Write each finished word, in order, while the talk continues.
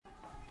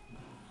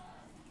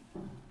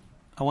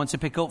I want to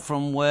pick up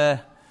from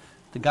where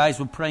the guys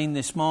were praying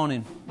this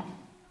morning.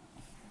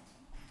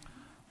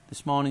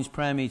 This morning's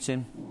prayer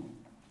meeting.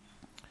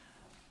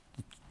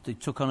 They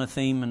took on a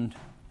theme and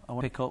I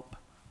want to pick up.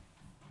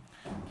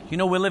 You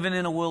know, we're living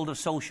in a world of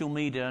social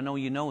media. I know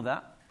you know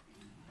that.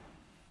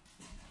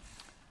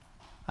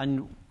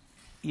 And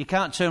you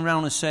can't turn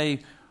around and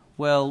say,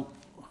 well,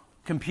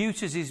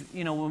 computers is,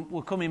 you know,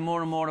 we're coming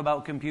more and more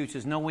about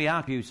computers. No, we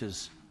are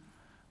computers.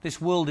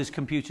 This world is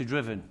computer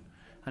driven.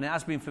 And it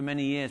has been for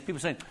many years. People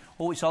say,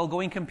 oh, it's all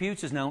going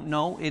computers now.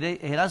 No,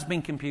 it has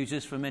been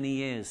computers for many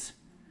years.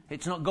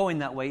 It's not going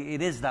that way.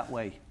 It is that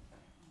way.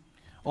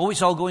 Oh,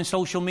 it's all going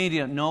social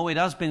media. No, it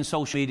has been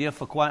social media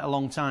for quite a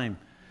long time.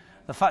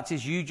 The fact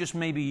is you just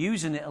may be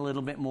using it a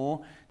little bit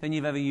more than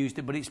you've ever used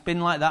it. But it's been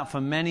like that for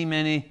many,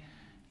 many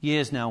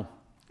years now.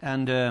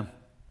 And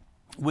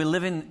we're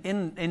living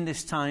in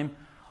this time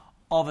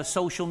of a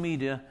social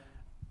media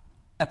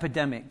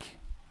epidemic.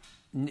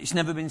 It's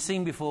never been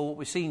seen before what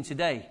we're seeing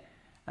today.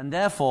 And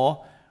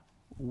therefore,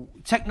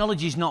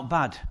 technology is not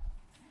bad.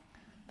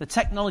 The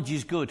technology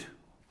is good.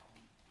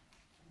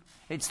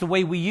 It's the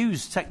way we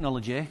use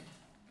technology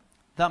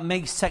that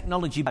makes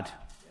technology bad.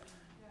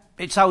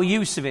 It's our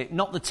use of it,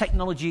 not the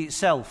technology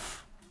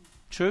itself.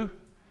 True?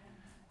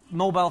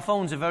 Mobile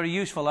phones are very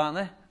useful, aren't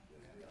they?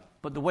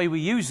 But the way we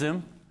use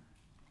them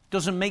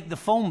doesn't make the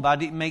phone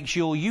bad, it makes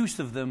your use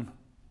of them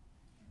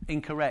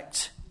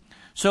incorrect.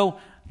 So,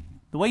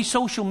 the way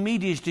social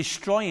media is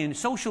destroying,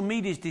 social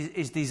media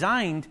is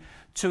designed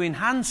to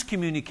enhance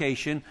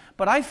communication,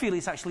 but I feel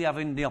it's actually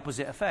having the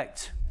opposite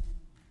effect.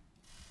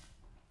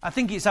 I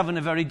think it's having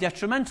a very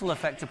detrimental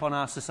effect upon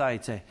our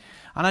society.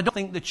 And I don't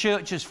think the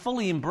church has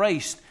fully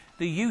embraced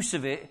the use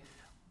of it.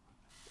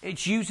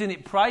 It's using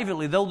it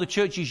privately, though the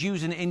church is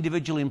using it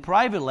individually and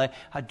privately.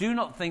 I do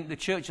not think the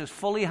church has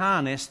fully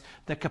harnessed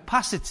the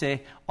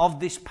capacity of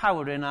this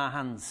power in our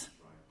hands.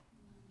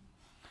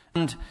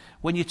 And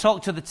when you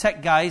talk to the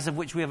tech guys, of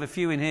which we have a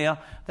few in here,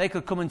 they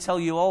could come and tell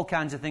you all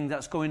kinds of things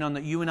that's going on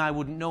that you and I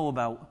wouldn't know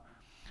about.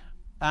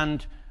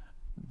 And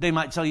they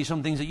might tell you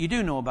some things that you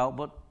do know about,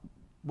 but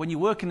when you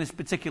work in this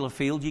particular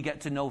field, you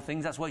get to know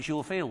things. That's why it's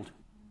your field.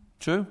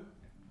 True?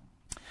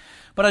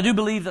 But I do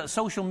believe that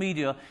social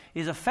media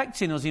is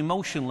affecting us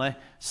emotionally,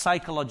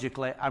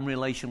 psychologically, and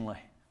relationally.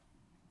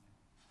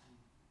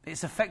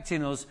 It's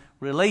affecting us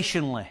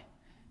relationally,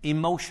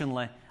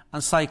 emotionally,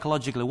 and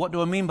psychologically. What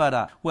do I mean by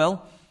that?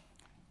 Well,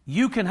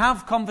 you can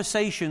have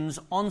conversations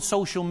on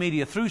social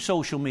media, through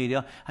social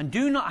media, and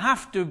do not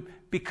have to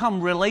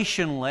become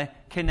relationally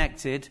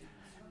connected,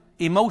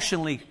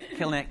 emotionally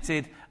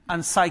connected,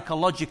 and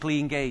psychologically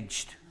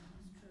engaged.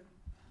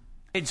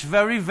 It's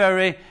very,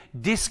 very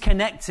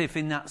disconnective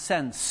in that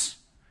sense,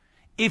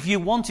 if you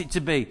want it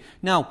to be.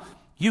 Now,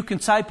 you can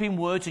type in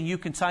words and you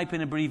can type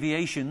in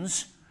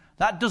abbreviations.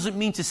 That doesn't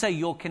mean to say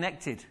you're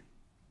connected.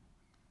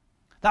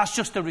 That's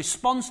just a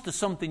response to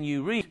something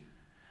you read.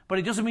 But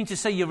it doesn't mean to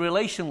say you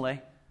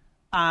relationally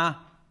are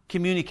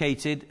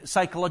communicated,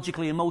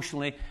 psychologically,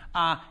 emotionally,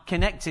 are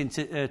connecting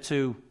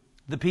to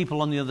the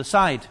people on the other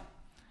side.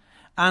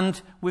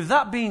 And with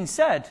that being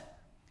said,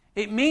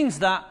 it means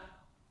that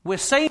we're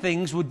saying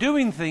things, we're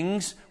doing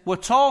things, we're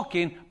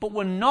talking, but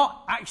we're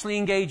not actually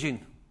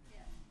engaging.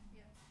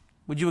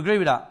 Would you agree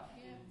with that?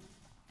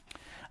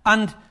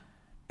 And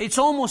it's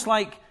almost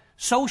like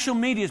social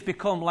media has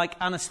become like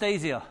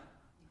anesthesia.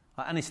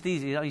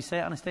 Anesthesia, how do you say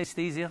it?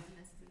 Anesthesia?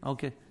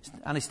 Okay.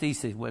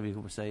 Anesthesia, whatever you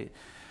want to say it.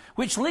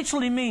 Which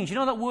literally means, you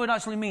know that word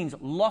actually means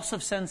loss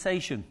of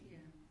sensation.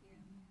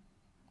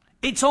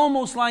 It's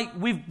almost like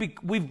we've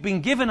been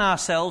given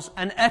ourselves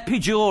an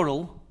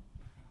epidural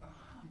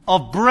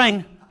of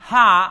brain,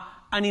 heart,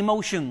 and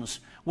emotions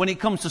when it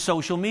comes to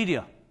social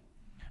media.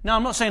 Now,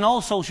 I'm not saying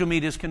all social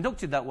media is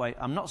conducted that way.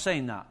 I'm not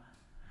saying that.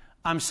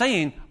 I'm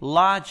saying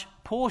large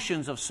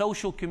portions of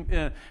social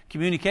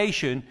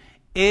communication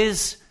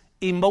is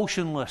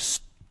emotionless.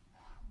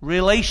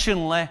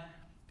 Relationally,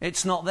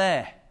 it's not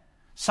there.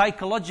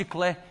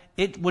 Psychologically,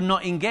 we're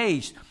not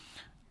engaged.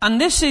 And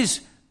this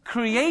is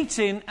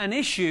creating an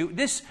issue.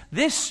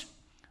 This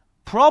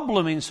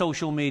problem in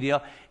social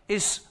media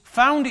is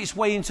found its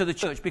way into the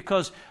church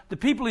because the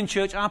people in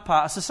church are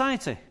part of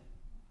society.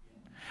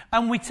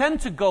 And we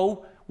tend to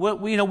go,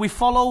 we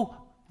follow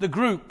the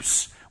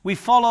groups. We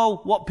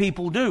follow what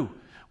people do.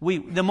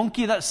 The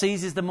monkey that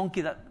sees is the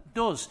monkey that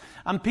does.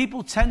 And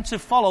people tend to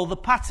follow the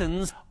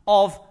patterns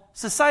of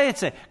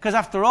society. Because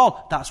after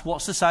all, that's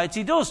what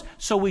society does.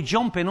 So we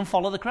jump in and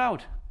follow the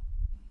crowd.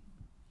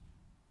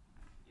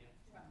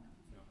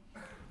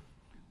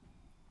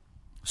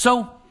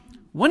 So,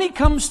 when it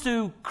comes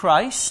to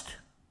Christ,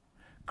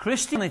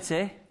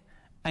 Christianity,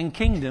 and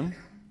kingdom,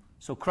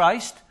 so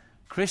Christ,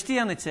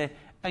 Christianity,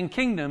 and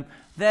kingdom,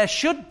 there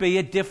should be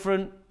a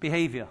different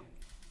behavior.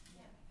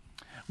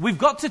 We've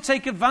got to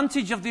take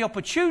advantage of the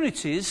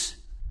opportunities,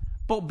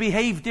 but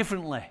behave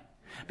differently.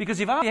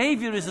 Because if our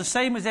behavior is the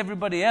same as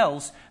everybody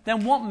else,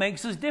 then what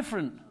makes us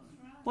different?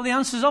 Well, the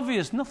answer is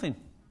obvious, nothing.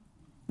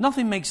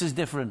 Nothing makes us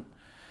different.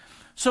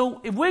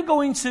 So if we're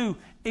going to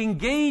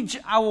engage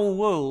our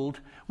world,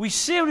 We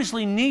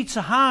seriously need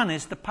to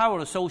harness the power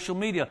of social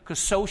media, because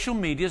social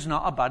media is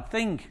not a bad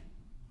thing.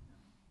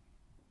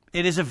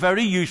 It is a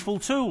very useful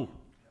tool.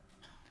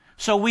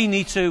 So we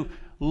need to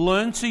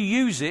learn to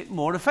use it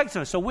more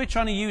effectively. So we're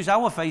trying to use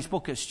our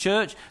Facebook as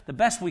church the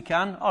best we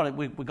can. All right,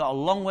 we've got a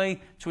long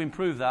way to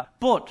improve that.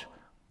 But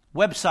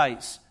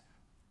websites,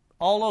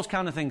 all those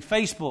kind of things,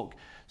 Facebook,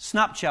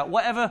 Snapchat,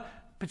 whatever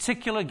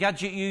particular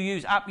gadget you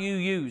use, app you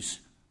use,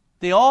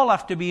 they all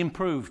have to be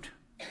improved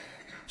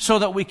so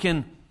that we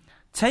can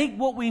take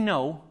what we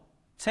know,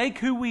 take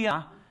who we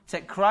are,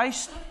 take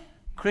Christ,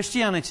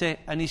 Christianity,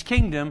 and His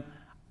kingdom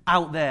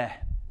out there.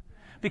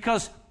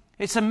 Because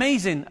it's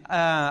amazing.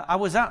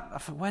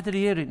 Where did I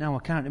hear it now? I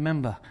can't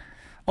remember.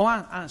 Oh,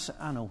 I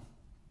know.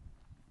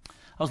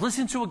 I was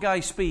listening to a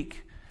guy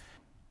speak,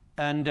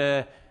 and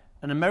an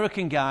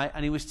American guy,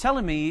 and he was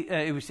telling me,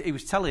 he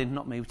was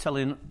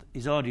telling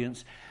his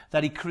audience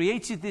that he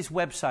created this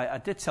website. I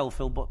did tell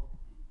Phil, but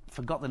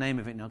forgot the name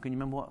of it now. Can you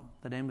remember what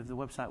the name of the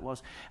website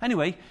was?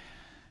 Anyway,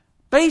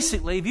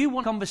 basically, if you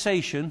want a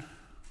conversation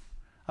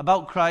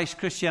about Christ,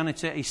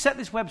 Christianity, he set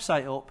this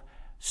website up.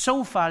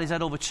 So far, he's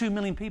had over 2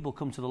 million people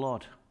come to the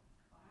Lord.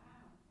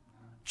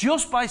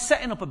 Just by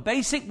setting up a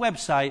basic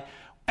website,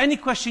 any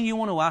question you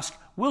want to ask,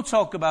 we'll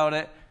talk about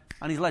it.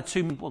 And he's led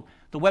 2 million people.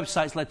 The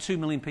website's led 2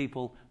 million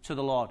people to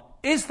the Lord.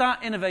 Is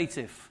that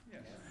innovative?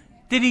 Yes.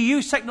 Did he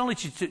use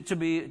technology to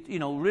be,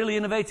 really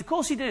innovative? Of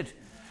course he did.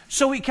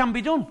 So it can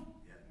be done.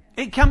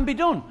 It can be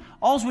done.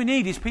 All we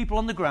need is people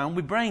on the ground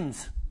with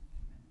brains.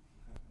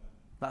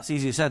 That's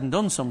easier said than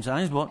done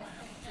sometimes, but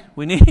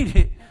we need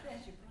it.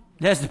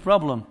 There's the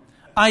problem.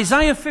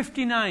 Isaiah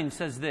 59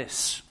 says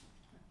this.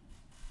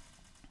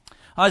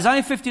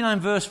 Isaiah 59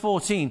 verse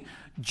 14.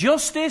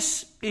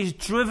 Justice is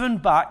driven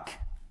back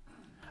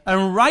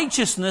and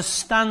righteousness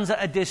stands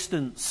at a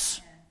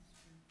distance.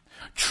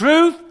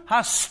 Truth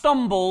has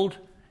stumbled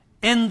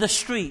in the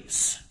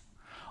streets.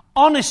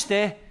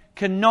 Honesty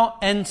cannot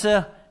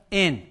enter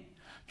in.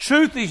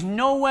 Truth is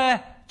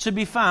nowhere to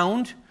be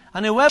found,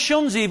 and whoever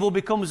shuns evil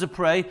becomes a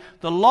prey.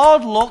 The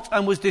Lord looked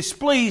and was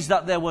displeased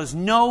that there was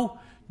no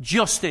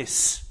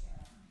justice.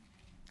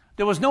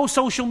 There was no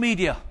social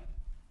media.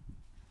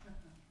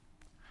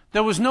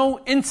 There was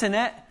no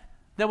internet.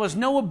 There was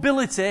no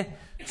ability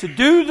to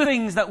do the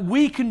things that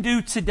we can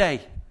do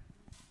today.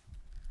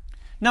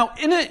 Now,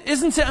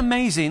 isn't it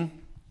amazing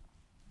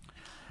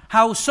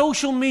how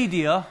social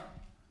media,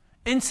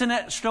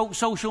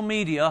 social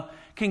media,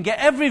 can get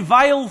every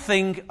vile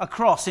thing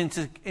across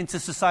into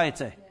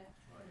society?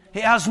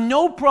 It has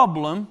no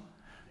problem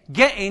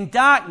getting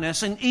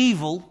darkness and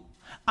evil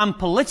and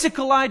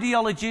political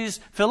ideologies,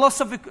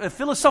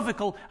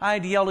 philosophical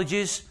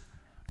ideologies,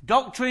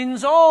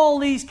 doctrines, all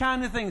these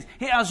kind of things.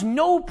 It has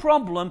no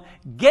problem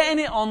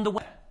getting it on the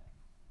web.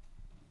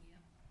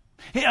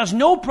 It has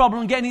no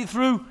problem getting it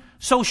through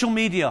social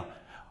media.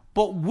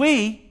 But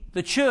we,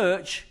 the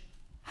church,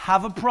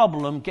 have a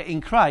problem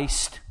getting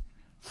Christ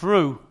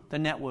through the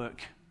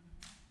network.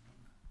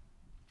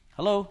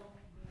 Hello?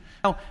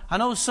 Now, I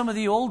know some of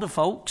the older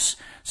folks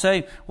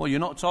say, well, you're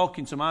not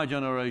talking to my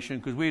generation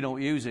because we don't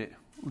use it.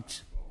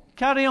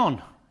 Carry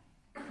on.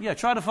 Yeah,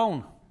 try the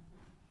phone.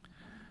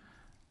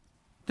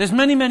 There's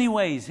many, many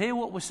ways. Hear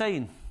what we're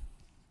saying.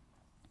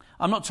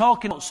 I'm not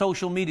talking about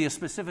social media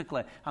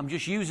specifically. I'm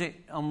just using it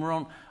on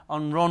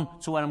run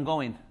to where I'm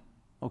going.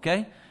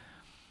 Okay?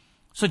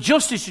 So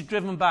justice is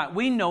driven back.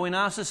 We know in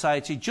our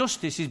society,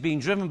 justice is being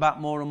driven back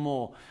more and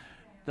more.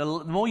 The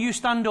more you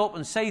stand up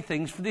and say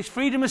things, this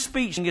freedom of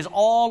speech is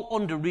all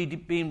under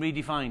being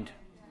redefined.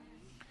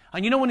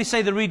 And when you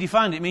say they're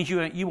redefined, it means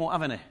you won't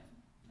have any.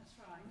 That's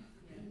right.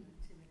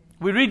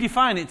 We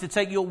redefine it to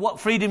take what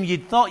freedom you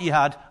thought you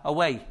had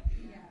away.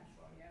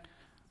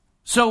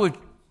 So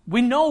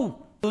we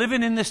know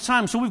living in this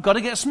time, so we've got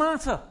to get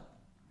smarter.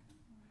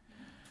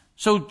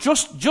 So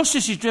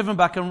justice is driven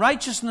back and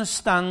righteousness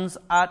stands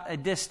at a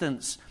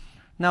distance.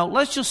 Now,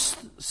 let's just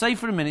say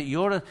for a minute,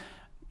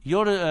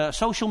 you're a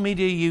social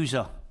media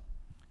user.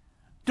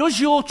 Is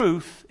your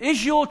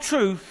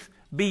truth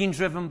being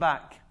driven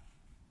back?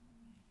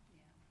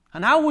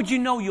 And how would you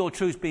know your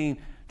truth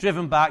being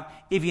driven back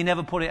if you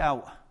never put it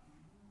out?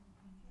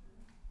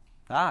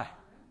 Aye.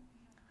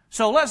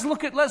 So let's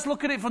look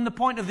at it from the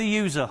point of the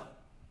user.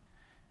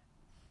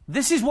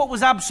 This is what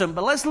was absent,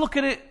 but let's look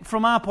at it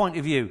from our point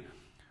of view.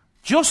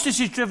 Justice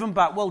is driven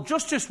back. Well,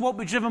 justice won't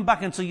be driven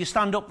back until you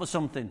stand up for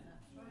something.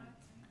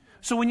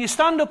 So when you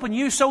stand up and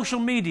use social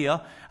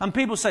media, and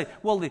people say,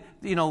 well,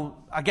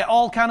 I get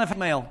all kind of hate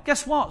mail.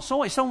 Guess what?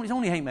 So it's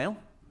only hate mail.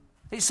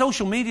 It's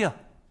social media.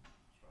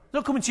 They're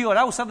not coming to your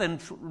house, are they,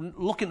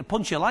 looking to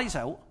punch your lights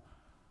out.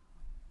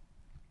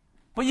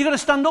 But you've got to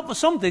stand up for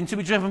something to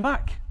be driven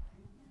back.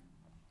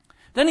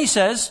 Then he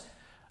says,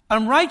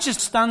 and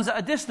righteousness stands at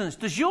a distance.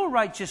 Does your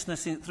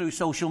righteousness through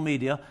social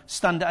media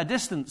stand at a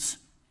distance?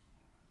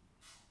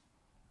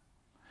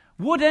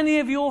 Would any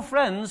of your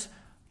friends,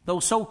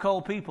 those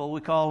so-called people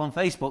we call on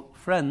Facebook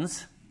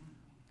friends,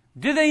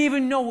 do they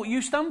even know what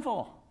you stand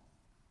for?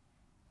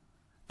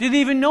 Do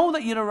they even know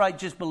that you're a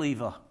righteous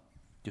believer?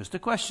 Just a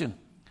question.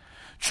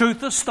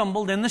 Truth has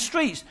stumbled in the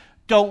streets.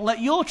 Don't let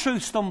your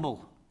truth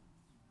stumble.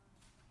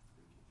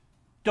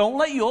 Don't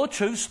let your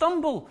truth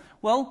stumble.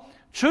 Well,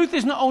 truth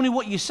is not only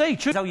what you say,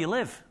 truth is how you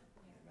live.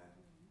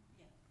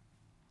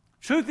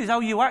 Truth is how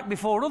you act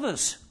before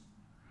others.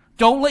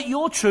 Don't let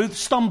your truth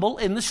stumble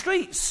in the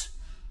streets.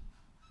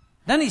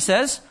 Then he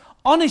says,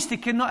 honesty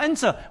cannot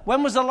enter.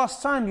 When was the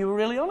last time you were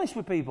really honest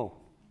with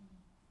people?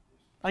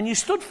 And you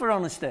stood for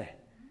honesty.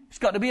 It's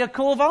got to be a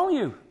core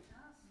value.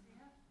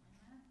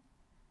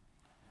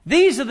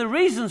 These are the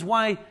reasons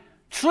why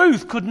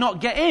truth could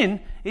not get in,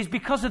 is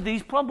because of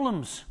these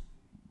problems.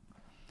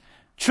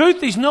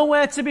 Truth is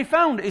nowhere to be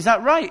found. Is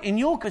that right? In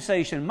your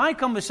conversation, my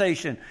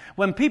conversation,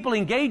 when people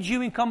engage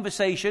you in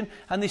conversation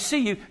and they see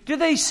you, do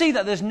they see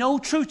that there's no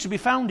truth to be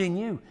found in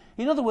you?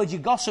 In other words, you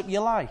gossip, you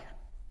lie.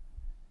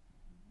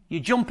 You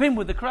jump in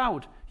with the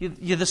crowd.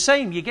 You're the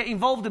same. You get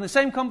involved in the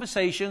same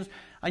conversations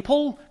and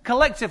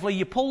collectively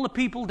you pull the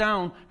people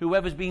down,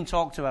 whoever's being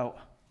talked about.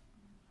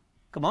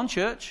 Come on,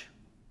 church.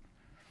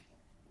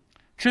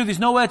 Truth is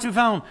nowhere to be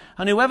found,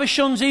 and whoever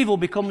shuns evil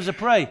becomes a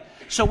prey.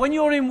 So when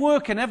you're in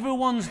work and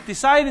everyone's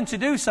deciding to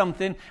do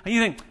something, and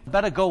you think,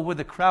 better go with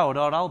the crowd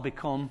or I'll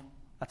become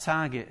a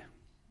target.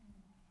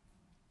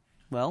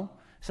 Well,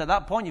 so at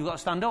that point you've got to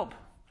stand up.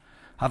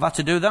 I've had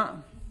to do that.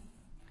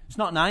 It's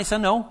not nice, I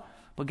know,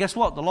 but guess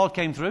what? The Lord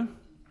came through.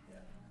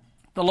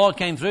 The Lord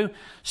came through.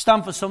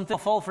 Stand for something,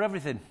 fall for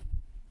everything.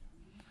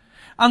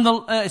 And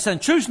it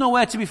said, truth's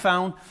nowhere to be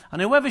found,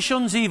 and whoever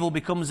shuns evil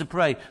becomes a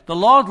prey. The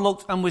Lord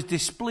looked and was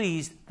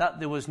displeased that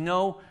there was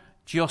no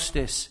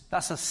justice.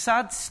 That's a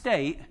sad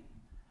state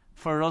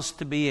for us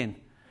to be in.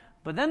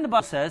 But then the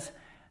Bible says,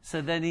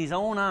 so then his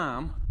own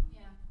arm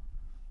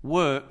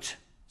worked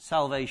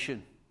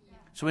salvation.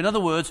 So in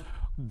other words,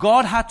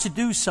 God had to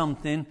do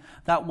something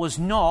that was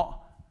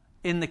not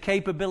in the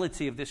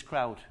capability of this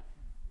crowd.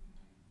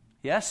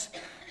 Yes?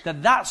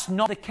 That's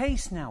not the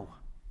case now.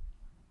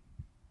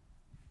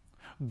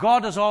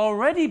 God has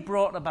already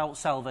brought about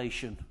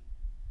salvation.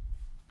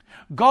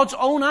 God's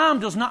own arm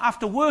does not have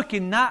to work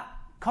in that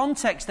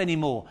context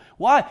anymore.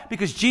 Why?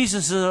 Because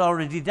Jesus has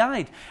already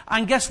died.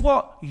 And guess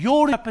what?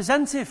 You're a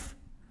representative.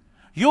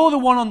 You're the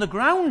one on the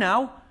ground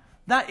now.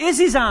 That is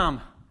his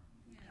arm.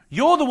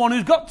 You're the one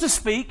who's got to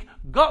speak,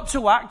 got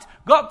to act,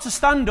 got to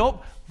stand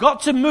up,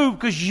 got to move,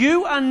 because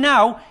you are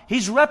now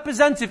his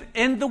representative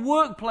in the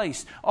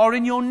workplace or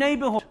in your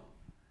neighborhood.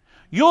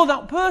 You're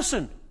that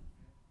person.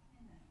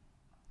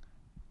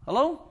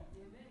 Hello?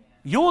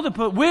 You're the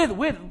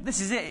person.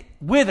 This is it.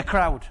 We're the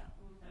crowd.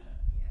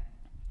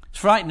 It's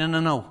frightening, I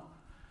know.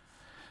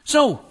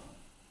 So,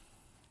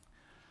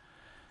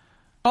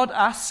 God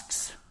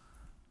asks,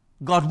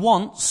 God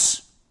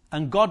wants,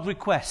 and God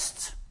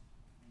requests.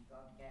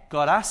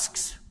 God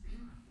asks,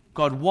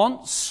 God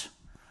wants,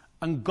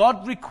 and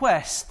God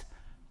requests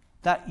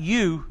that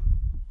you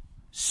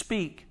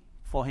speak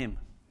for him.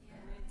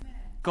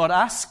 God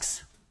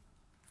asks,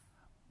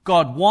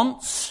 God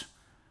wants,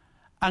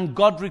 and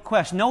God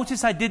requests.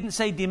 Notice I didn't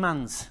say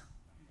demands.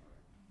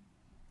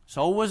 It's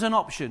always an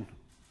option.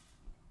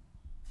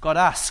 God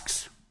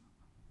asks,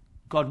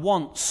 God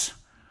wants,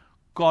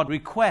 God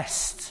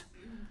requests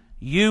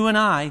you and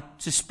I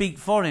to speak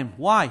for him.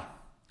 Why?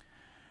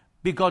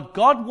 Because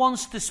God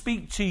wants to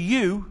speak to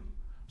you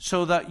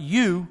so that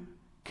you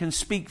can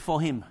speak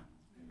for him.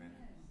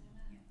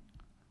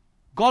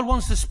 God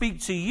wants to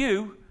speak to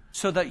you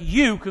so that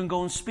you can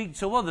go and speak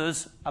to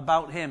others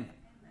about him.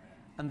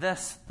 And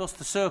thus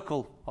the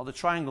circle, or the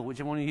triangle,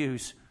 whichever one you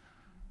use,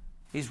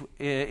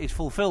 is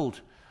fulfilled.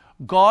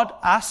 God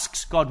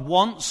asks, God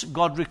wants,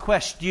 God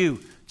requests you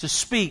to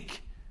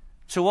speak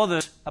to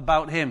others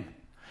about him.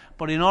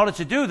 But in order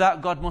to do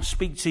that, God must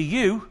speak to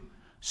you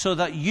so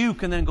that you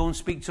can then go and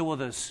speak to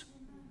others.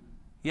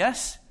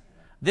 Yes?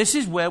 This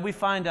is where we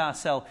find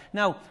ourselves.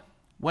 Now,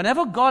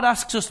 whenever God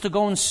asks us to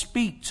go and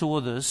speak to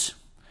others,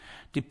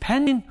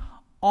 depending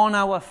on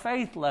our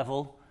faith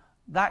level,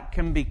 that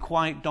can be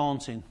quite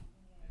daunting.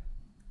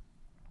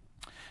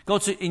 Go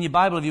to, in your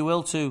Bible, if you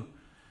will, to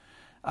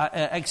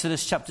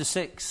Exodus chapter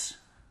 6.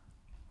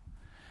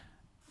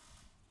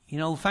 You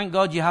know, thank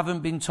God you haven't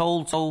been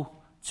told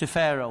to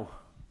Pharaoh.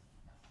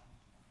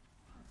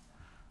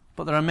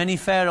 But there are many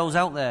Pharaohs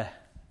out there.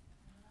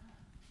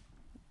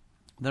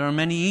 There are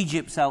many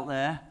Egypts out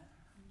there.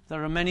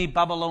 There are many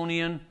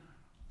Babylonian,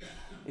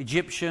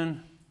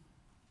 Egyptian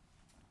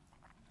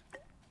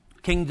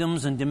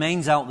kingdoms and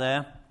domains out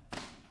there.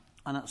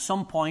 And at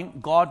some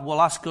point, God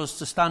will ask us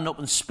to stand up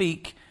and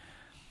speak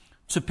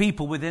to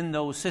people within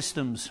those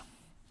systems.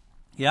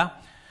 Yeah?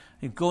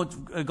 Go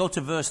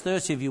to verse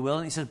 30, if you will,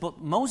 and he says,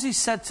 but Moses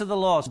said to the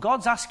Lord,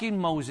 God's asking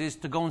Moses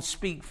to go and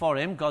speak for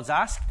him. God's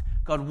asked,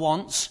 God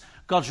wants,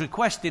 God's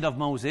requested of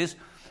Moses.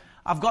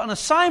 I've got an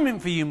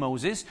assignment for you,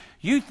 Moses.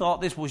 You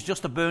thought this was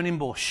just a burning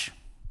bush.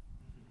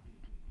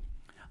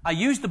 I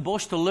used the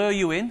bush to lure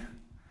you in.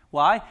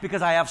 Why?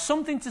 Because I have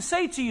something to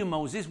say to you,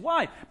 Moses.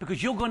 Why?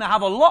 Because you're going to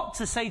have a lot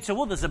to say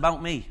to others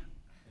about me.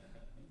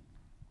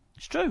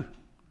 It's true.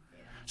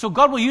 So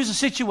God will use a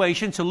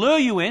situation to lure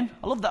you in.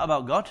 I love that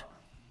about God.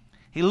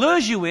 He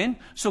lures you in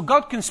so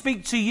God can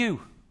speak to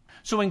you.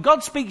 So when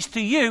God speaks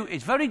to you,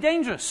 it's very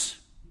dangerous.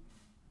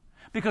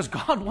 Because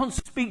God wants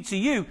to speak to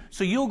you,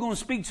 so you'll go and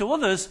speak to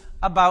others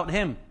about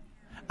him.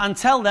 And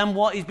tell them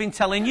what he's been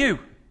telling you.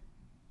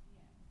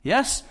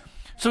 Yes?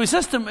 So he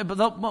says to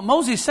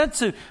Moses said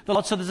to the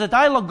Lord, so there's a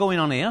dialogue going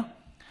on here.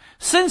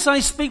 Since I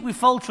speak with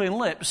faltering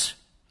lips,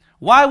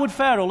 why would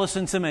Pharaoh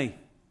listen to me?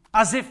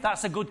 As if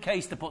that's a good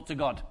case to put to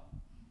God.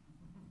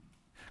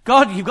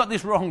 God, you've got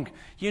this wrong.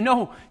 You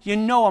know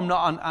I'm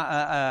not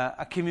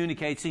a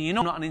communicator. You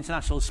know I'm not an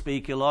international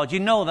speaker, Lord. You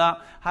know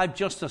that. I'm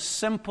just a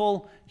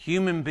simple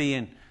human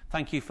being.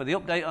 Thank you for the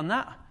update on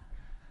that.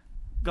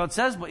 God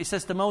says, but he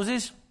says to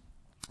Moses,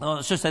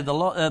 let's just say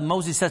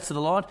Moses said to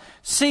the Lord,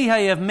 see, I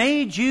have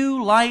made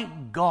you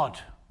like God.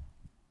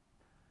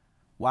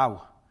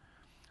 Wow.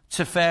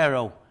 To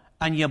Pharaoh,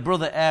 and your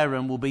brother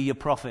Aaron will be your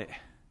prophet.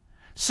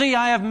 See,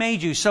 I have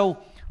made you. So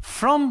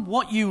from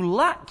what you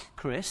lack,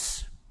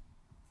 Chris,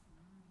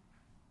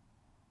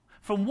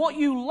 from what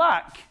you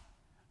lack,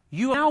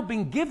 you have now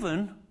been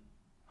given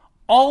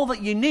all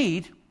that you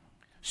need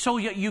so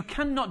that you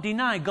cannot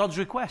deny God's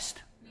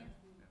request.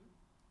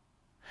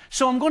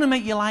 So I'm going to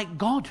make you like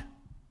God.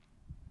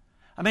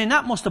 I mean,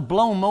 that must have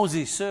blown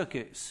Moses'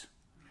 circuits.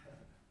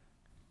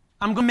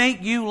 I'm going to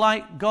make you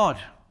like God.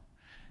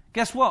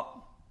 Guess what?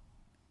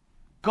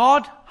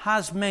 God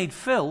has made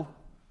Phil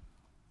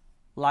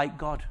like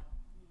God.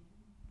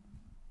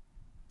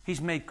 He's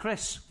made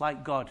Chris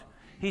like God.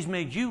 He's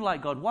made you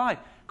like God. Why?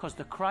 Because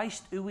the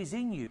Christ who is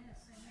in you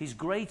is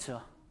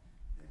greater.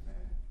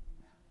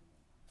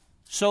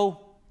 So,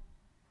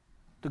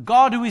 the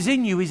God who is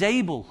in you is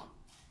able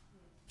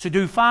to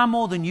do far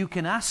more than you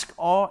can ask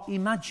or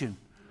imagine.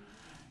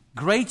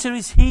 Greater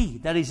is he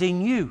that is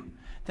in you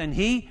than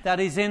he that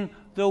is in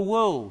the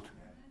world.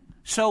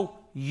 So,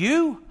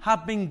 you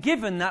have been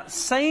given that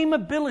same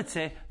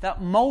ability that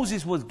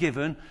Moses was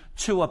given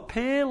to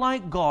appear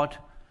like God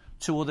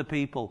to other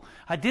people.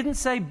 I didn't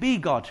say be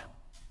God.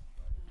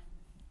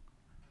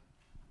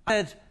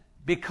 I said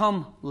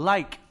become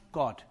like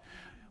God.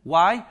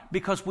 Why?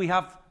 Because we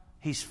have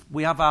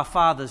our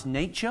Father's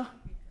nature,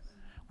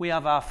 we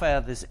have our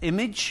Father's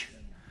image,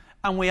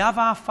 and we have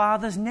our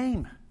Father's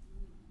name.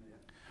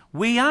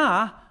 We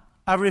are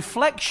a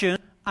reflection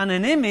and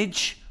an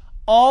image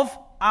of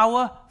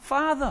our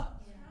Father.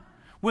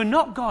 We're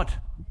not God.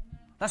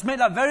 Let's make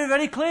that very,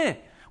 very clear.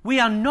 We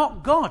are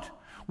not God.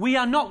 We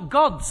are not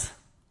gods.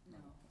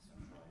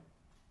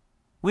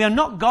 We are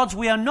not gods.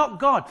 We are not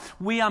God.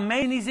 We are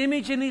made in his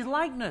image and his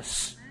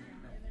likeness.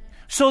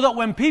 So that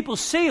when people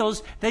see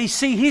us, they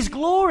see his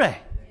glory.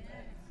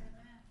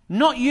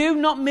 Not you,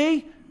 not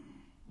me,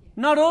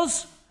 not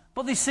us,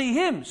 but they see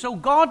him. So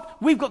God,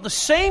 we've got the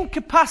same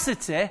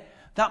capacity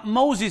that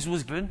Moses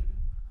was given.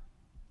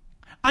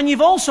 And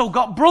you've also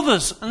got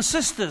brothers and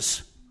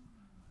sisters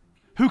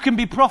who can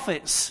be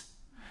prophets.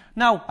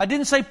 Now, I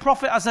didn't say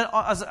prophet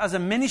as a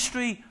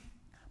ministry,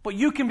 but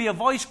you can be a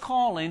voice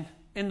calling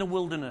in the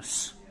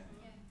wilderness.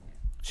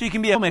 So you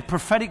can be a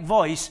prophetic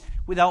voice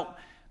without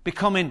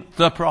becoming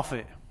the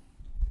prophet.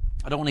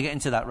 I don't want to get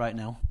into that right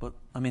now, but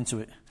I'm into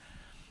it.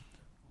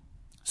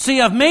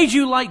 See, I've made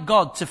you like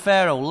God to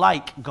Pharaoh,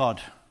 like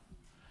God.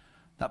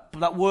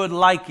 That word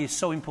like is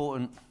so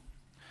important.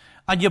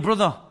 And your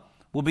brother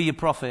will be your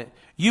prophet.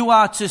 You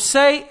are to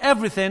say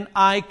everything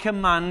I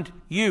command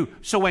you.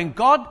 So when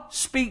God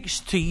speaks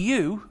to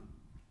you,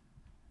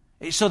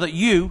 it's so that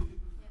you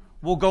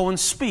will go and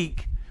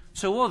speak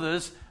to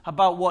others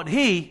about what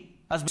he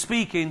has been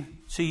speaking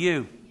to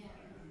you.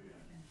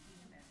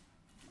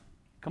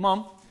 Come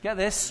on, get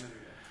this.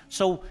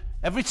 So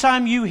every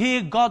time you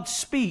hear God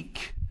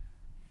speak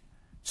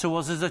to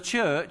us as a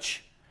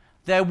church,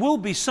 there will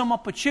be some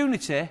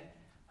opportunity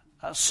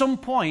at some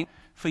point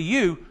for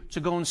you to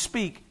go and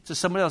speak to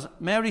somebody else.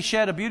 Mary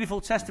shared a beautiful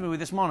testimony with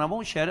this morning. I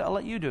won't share it. I'll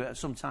let you do it at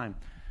some time.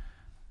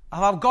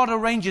 How God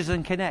arranges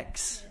and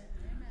connects.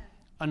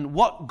 And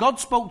what God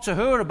spoke to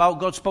her about,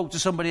 God spoke to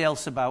somebody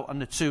else about.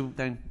 And the two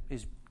then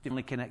is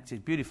divinely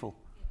connected. Beautiful.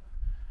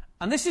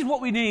 And this is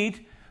what we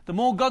need. The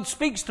more God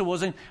speaks to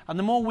us and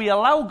the more we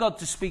allow God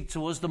to speak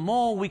to us, the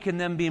more we can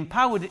then be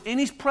empowered in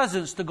his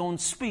presence to go and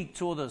speak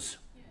to others.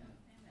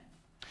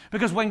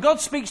 Because when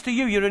God speaks to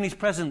you, you're in his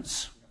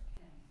presence.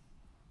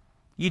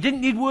 You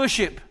didn't need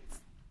worship.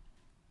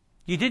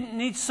 You didn't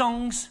need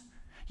songs.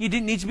 You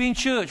didn't need to be in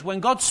church. When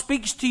God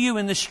speaks to you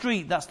in the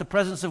street, that's the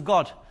presence of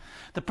God.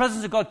 The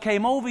presence of God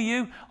came over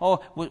you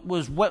or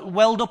was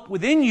welled up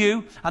within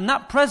you, and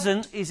that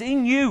presence is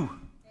in you.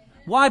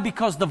 Why?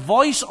 Because the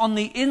voice on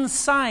the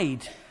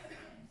inside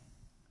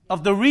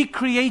of the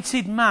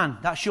recreated man,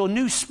 that's your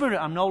new spirit.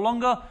 I'm no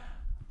longer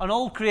an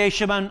old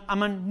creation man,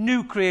 I'm a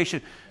new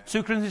creation.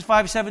 2 Corinthians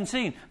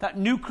 5:17. That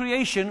new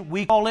creation,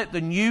 we call it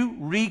the new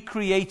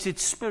recreated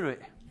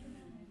spirit.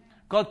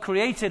 God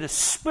created a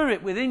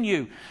spirit within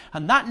you,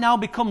 and that now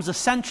becomes a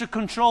center of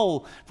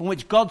control from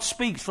which God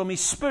speaks from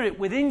his spirit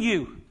within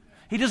you.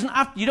 You don't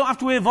have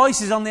to hear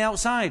voices on the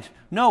outside.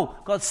 No,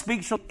 God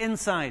speaks from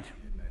inside.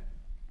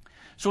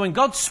 So when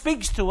God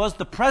speaks to us,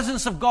 the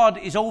presence of God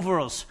is over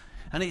us.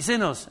 And it's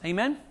in us.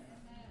 Amen?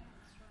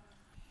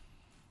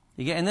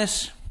 You getting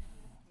this?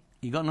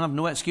 You've got to have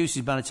no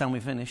excuses by the time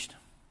we're finished.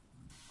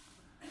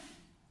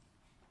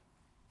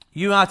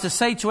 You are to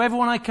say to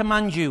everyone I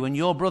command you, and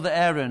your brother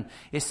Aaron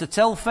is to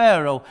tell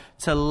Pharaoh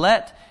to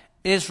let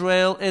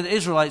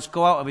Israelites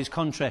go out of his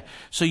country.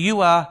 So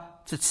you are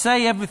to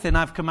say everything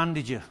I've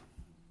commanded you.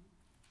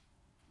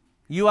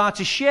 You are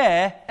to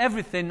share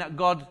everything that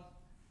God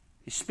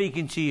is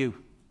speaking to you.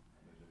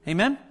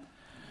 Amen?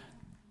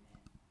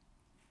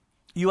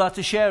 You are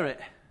to share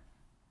it.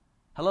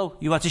 Hello?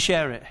 You are to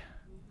share it.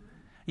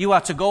 You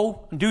are to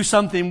go and do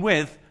something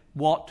with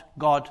what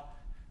God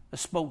has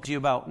spoke to you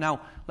about.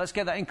 Now, let's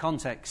get that in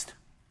context.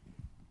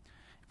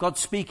 God's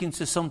speaking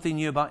to something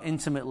you about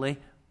intimately.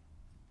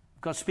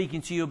 God's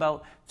speaking to you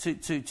about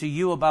to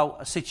you about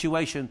a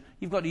situation.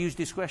 You've got to use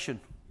discretion.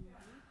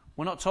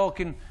 We're not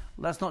talking,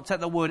 let's not take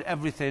the word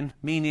everything,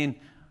 meaning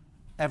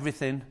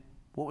everything.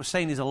 What we're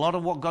saying is a lot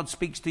of what God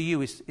speaks to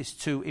you is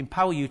to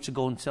empower you to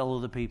go and tell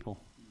other people.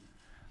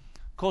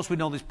 Of course, we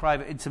know there's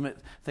private, intimate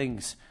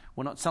things.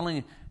 We're not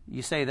telling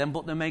you say them,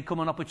 but there may come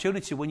an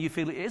opportunity when you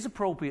feel it is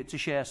appropriate to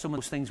share some of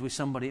those things with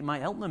somebody. It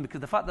might help them,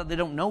 because the fact that they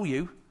don't know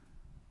you,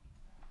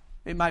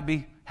 it might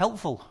be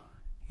helpful.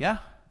 Yeah?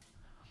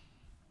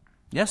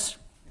 Yes?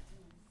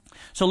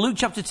 So Luke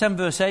chapter 10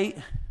 verse 8.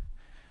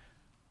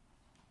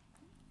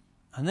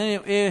 And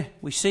then here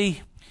we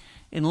see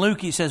in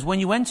Luke it says, when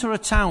you enter a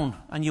town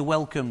and you're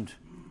welcomed.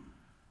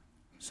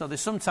 So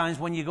there's sometimes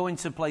when you go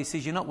into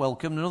places you're not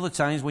welcome, and other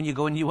times when you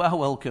go in you are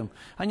welcome.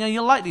 And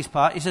you like this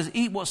part. It says,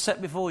 eat what's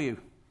set before you.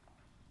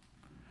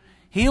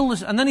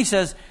 And then he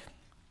says,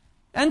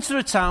 enter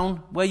a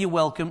town where you're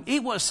welcome,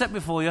 eat what's set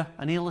before you,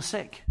 and heal the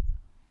sick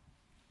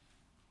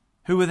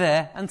who are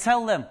there, and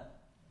tell them.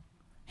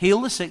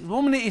 Heal the sick. The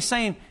woman is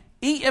saying,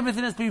 eat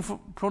everything that's been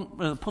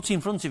put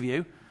in front of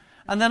you,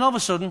 and then all of a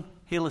sudden,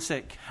 heal the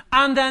sick.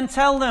 And then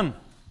tell them.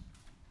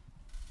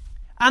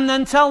 And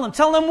then tell them.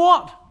 Tell them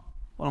what?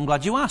 Well, I'm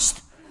glad you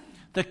asked.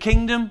 The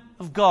kingdom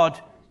of God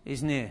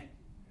is near.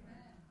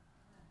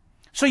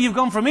 So you've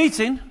gone from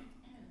eating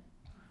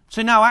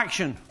to now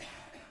action.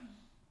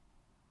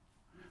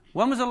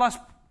 When was the last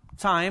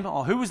time,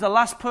 or who was the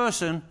last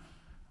person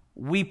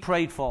we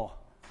prayed for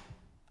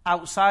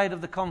outside of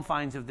the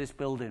confines of this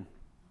building?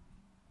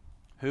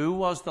 Who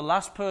was the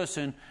last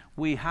person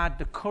we had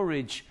the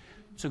courage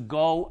to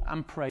go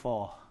and pray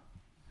for?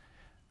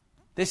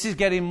 This is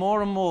getting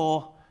more and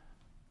more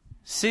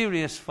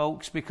serious,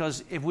 folks,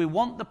 because if we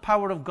want the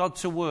power of God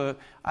to work,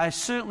 I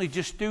certainly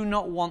just do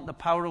not want the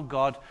power of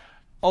God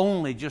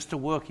only just to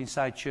work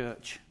inside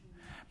church.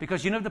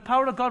 Because if the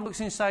power of God works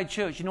inside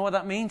church, you know what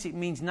that means? It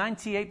means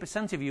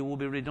 98% of you will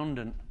be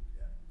redundant.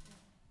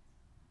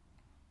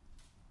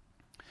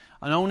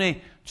 And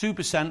only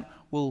 2%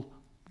 will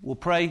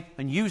pray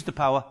and use the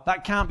power.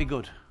 That can't be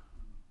good.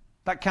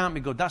 That can't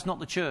be good. That's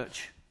not the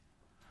church.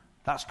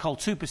 That's called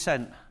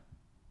 2%.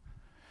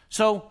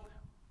 So,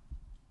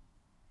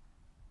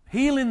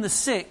 healing the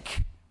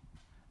sick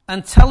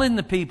and telling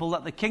the people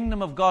that the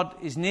kingdom of God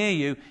is near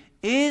you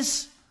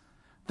is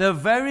the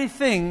very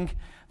thing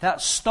that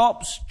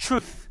stops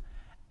truth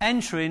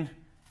entering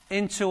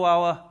into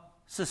our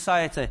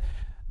society.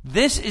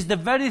 This is the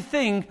very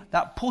thing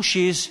that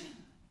pushes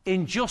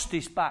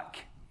injustice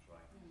back.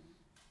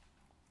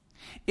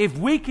 If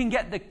we can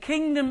get the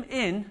kingdom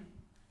in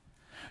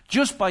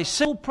just by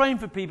simple praying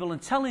for people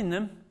and telling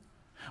them,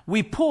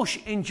 we push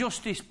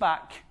injustice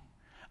back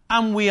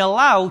and we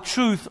allow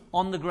truth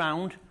on the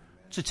ground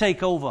to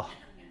take over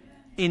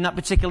in that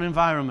particular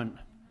environment.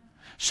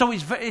 So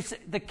it's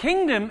the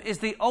kingdom is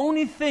the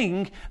only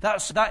thing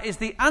that is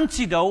the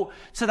antidote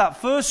to that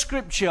first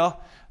scripture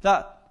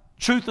that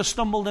truth has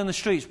stumbled in the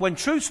streets. When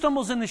truth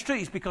stumbles in the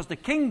streets, because the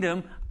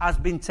kingdom has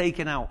been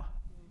taken out.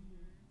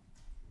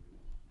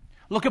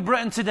 Look at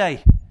Britain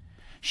today.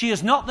 She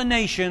is not the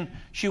nation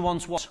she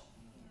once was.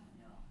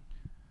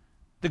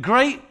 The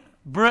Great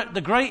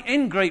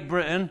in Great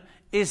Britain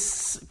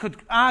could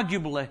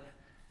arguably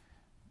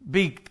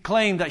be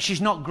claimed that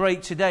she's not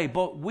great today,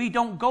 but we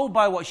don't go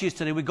by what she is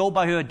today, we go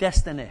by her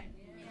destiny.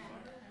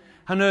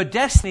 And her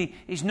destiny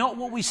is not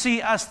what we see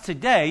as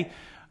today.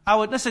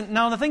 Listen,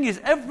 now the thing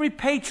is, every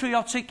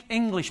patriotic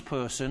English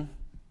person,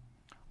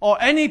 or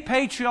any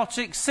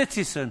patriotic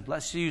citizen,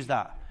 let's use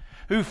that,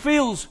 who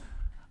feels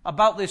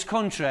about this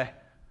country,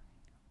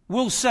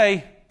 will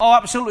say, oh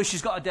absolutely,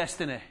 she's got a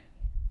destiny.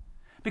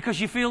 Because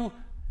you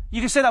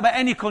can say that about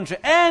any country.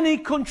 Any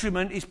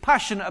countryman is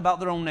passionate about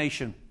their own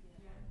nation.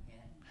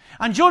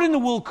 And during the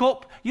World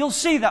Cup, you'll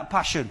see that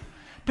passion.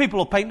 People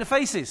will paint their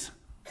faces.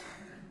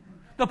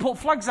 They'll put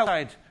flags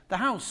outside the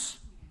house.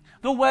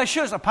 They'll wear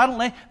shirts.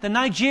 Apparently, the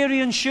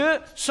Nigerian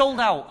shirt sold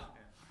out.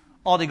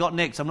 Or they got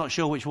nicked, I'm not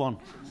sure which one.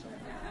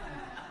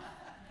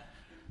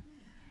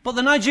 But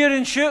the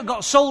Nigerian shirt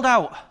got sold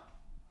out.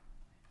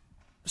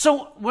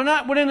 So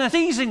we're in a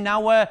season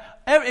now where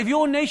if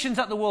your nation's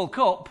at the World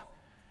Cup,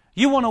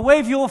 you want to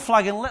wave your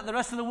flag and let the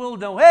rest of the world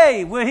know,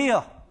 hey, we're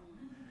here.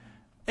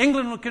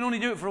 England can only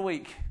do it for a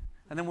week,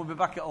 and then we'll be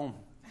back at home.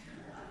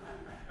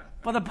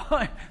 But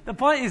the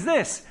point is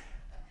this.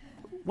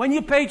 When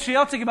you're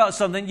patriotic about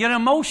something, you're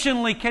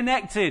emotionally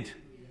connected.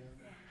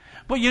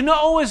 But you're not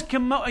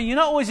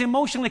always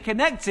emotionally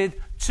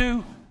connected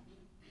to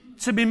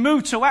be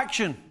moved to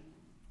action.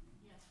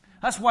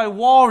 That's why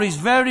war is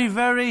very,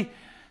 very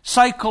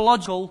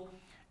psychological.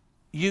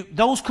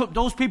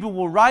 Those people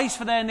will rise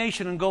for their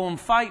nation and go and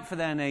fight for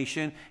their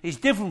nation. Is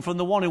different from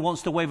the one who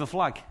wants to wave a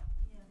flag.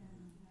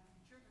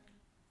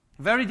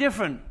 Very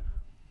different.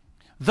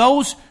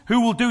 Those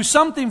who will do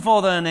something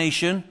for their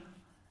nation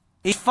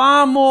is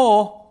far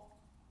more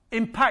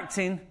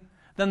impacting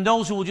than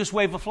those who will just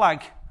wave a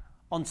flag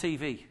on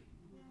TV.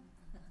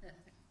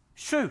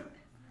 It's true.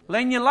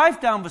 Laying your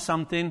life down for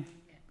something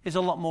is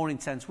a lot more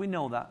intense. We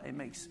know that.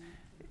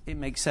 It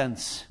makes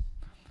sense.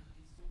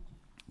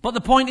 But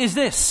the point is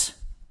this.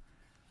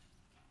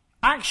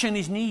 Action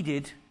is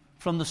needed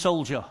from the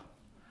soldier.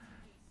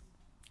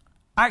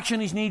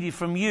 Action is needed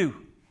from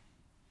you.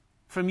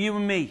 From you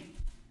and me.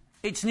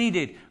 It's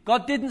needed.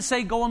 God didn't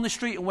say go on the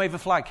street and wave a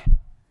flag.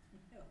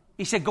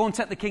 He said go and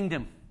take the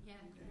kingdom.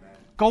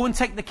 Go and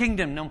take the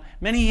kingdom. Now,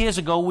 many years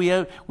ago, we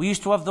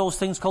used to have those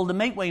things called the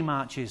Makeway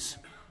marches.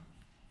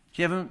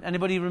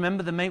 Anybody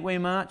remember the Makeway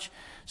march?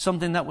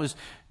 Something that was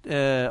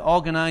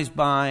organised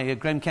by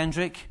Graham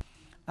Kendrick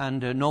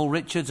and Noel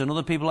Richards and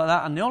other people like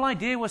that. And the whole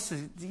idea was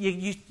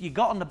you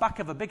got on the back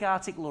of a big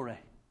Arctic lorry,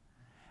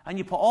 and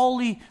you put all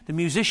the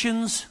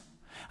musicians,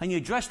 and you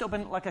dressed up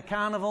in like a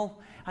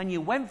carnival, and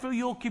you went through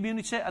your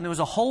community, and there was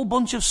a whole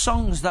bunch of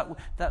songs that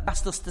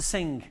asked us to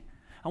sing.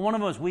 And one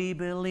of them was, we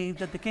believe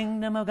that the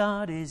kingdom of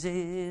God is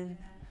here.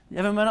 You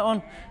ever remember that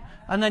one?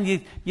 And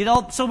then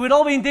so we'd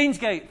all be in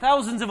Deansgate,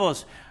 thousands of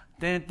us.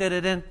 With a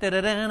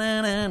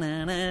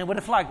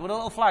flag, with a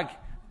little flag.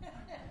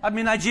 I had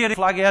my Nigerian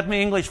flag, I had my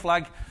English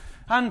flag.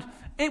 And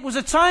it was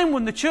a time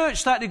when the church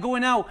started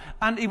going out,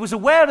 and it was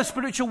aware of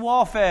spiritual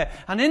warfare.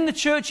 And in the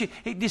church,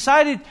 it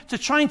decided to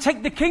try and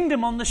take the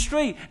kingdom on the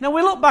street. Now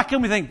we look back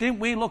and we think, didn't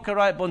we look a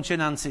right bunch of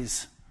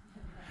Nancy's?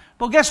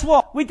 But guess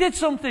what? We did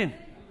something.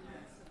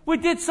 We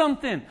did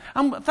something.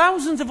 And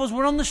thousands of us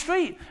were on the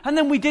street. And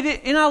then we did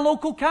it in our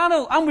local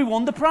carnival. And we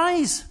won the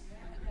prize.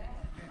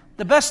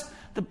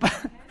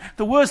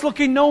 The worst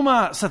looking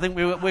nomads, I think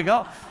we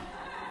got.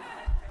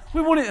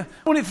 We won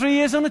it 3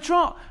 years on the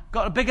trot.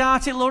 Got a big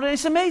Arctic lorry.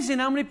 It's amazing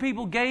how many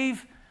people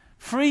gave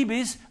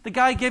freebies. The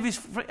guy gave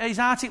his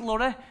Arctic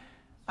lorry.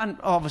 And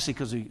obviously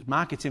because he was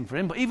marketing for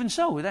him. But even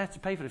so, we had to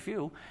pay for the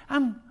fuel.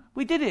 And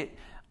we did it.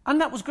 And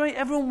that was great.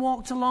 Everyone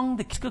walked along.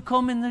 The kids could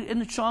come in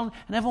the trolley,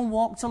 and everyone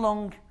walked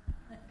along.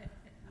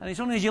 And it's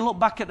only as you look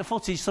back at the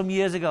footage some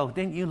years ago,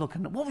 didn't you look?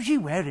 What was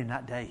you wearing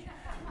that day?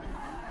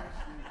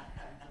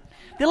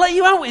 They let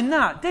you out in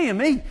that, dear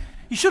me.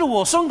 You should have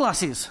wore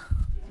sunglasses.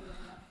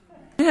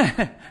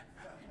 Yeah.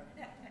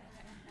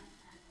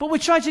 But we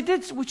tried to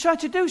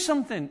do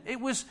something.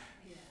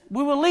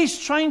 We were at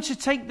least trying to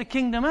take the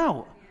kingdom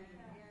out.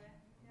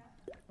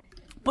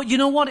 But you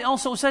know what? It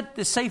also said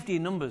there's safety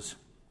in numbers.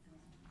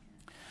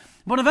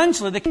 But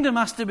eventually, the kingdom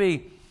has to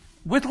be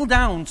whittled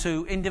down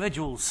to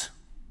individuals.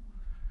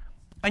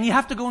 And you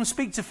have to go and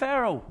speak to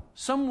Pharaoh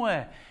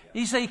somewhere.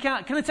 You say,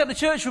 can I take the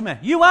church from me?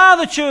 You are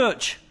the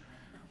church.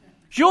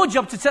 It's your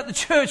job to take the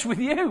church with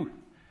you.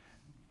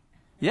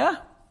 Yeah?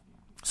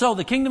 So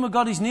the kingdom of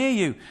God is near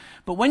you.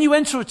 But when you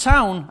enter a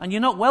town and you're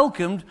not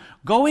welcomed,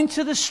 go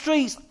into the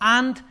streets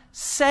and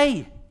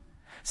say.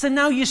 So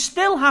now you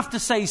still have to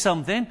say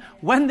something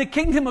when the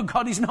kingdom of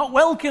God is not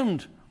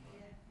welcomed.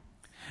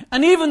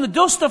 And even the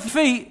dust of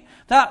feet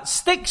that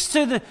sticks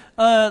to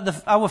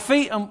our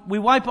feet, and we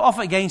wipe it off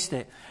against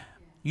it.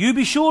 You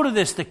be sure of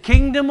this, the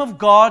kingdom of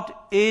God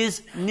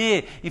is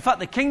near. In fact,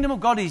 the kingdom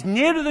of God is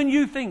nearer than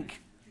you think.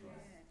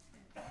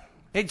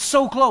 It's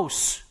so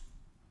close.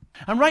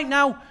 And right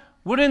now,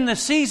 we're in the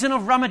season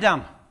of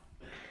Ramadan.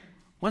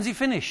 When's it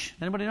finish?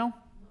 Anybody know?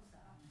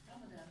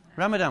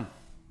 Ramadan.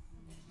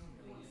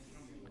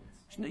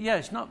 Yeah,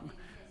 it's not.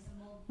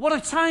 What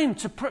a time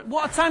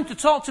to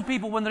talk to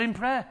people when they're in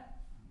prayer.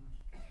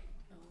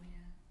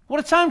 What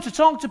a time to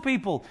talk to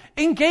people.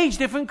 Engage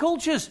different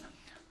cultures.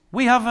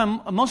 We have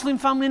a Muslim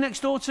family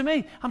next door to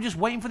me. I'm just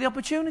waiting for the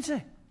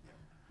opportunity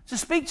to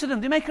speak to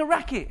them. They make a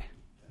racket.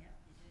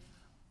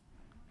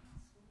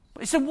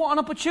 But it's what an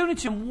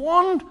opportunity.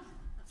 One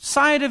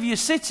side of your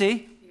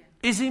city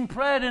is in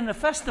prayer in a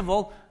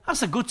festival.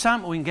 That's a good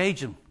time to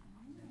engage them.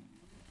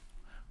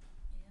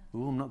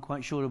 Oh, I'm not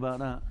quite sure about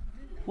that.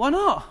 Why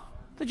not?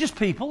 They're just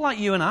people like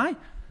you and I.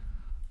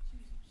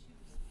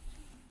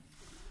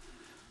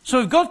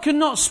 So if God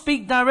cannot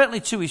speak directly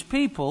to his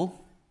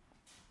people,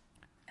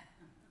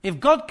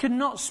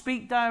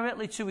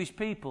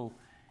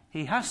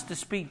 he has to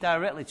speak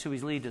directly to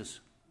his leaders.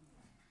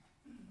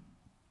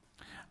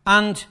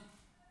 And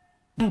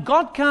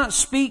God can't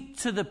speak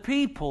to the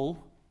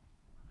people,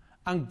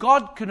 and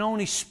God can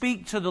only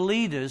speak to the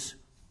leaders,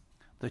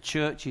 the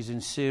church is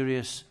in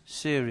serious,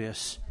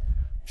 serious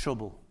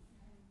trouble.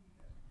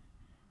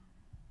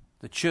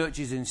 The church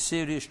is in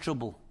serious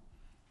trouble.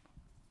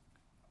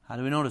 How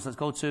do we know this? Let's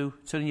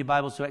turn your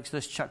Bibles to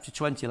Exodus chapter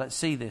 20. Let's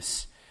see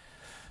this.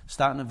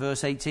 Starting at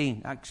verse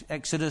 18.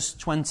 Exodus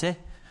 20,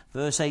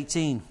 Verse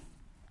 18.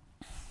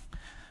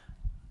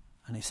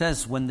 And it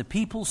says, when the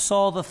people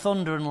saw the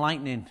thunder and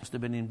lightning, must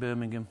have been in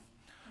Birmingham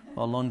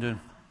or London,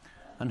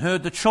 and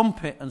heard the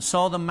trumpet and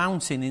saw the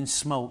mountain in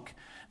smoke,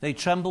 they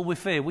trembled with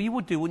fear. Well, you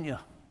would do, wouldn't you?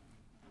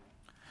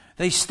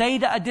 They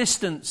stayed at a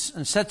distance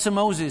and said to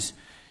Moses,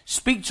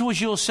 speak to us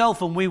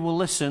yourself and we will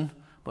listen,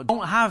 but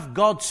don't have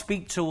God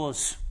speak to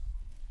us,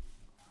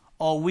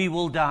 or we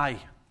will die.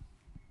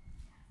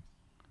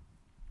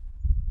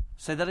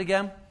 Say that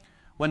again.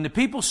 When the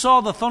people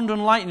saw the thunder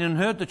and lightning and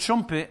heard the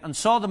trumpet and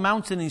saw the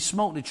mountain in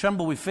smoke, they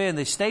trembled with fear, and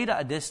they stayed at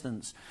a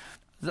distance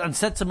and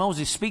said to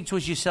Moses, speak to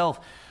us yourself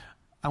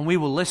and we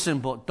will listen,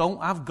 but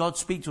don't have God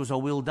speak to us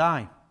or we'll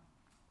die.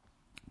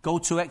 Go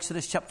to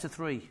Exodus chapter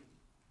 3.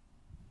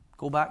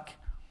 Go back.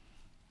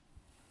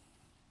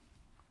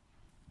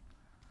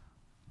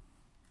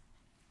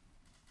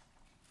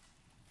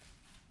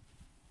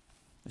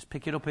 Let's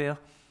pick it up here.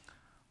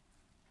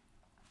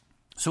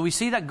 So we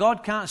see that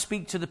God can't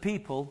speak to the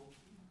people,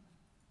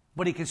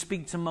 but he can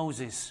speak to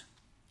Moses.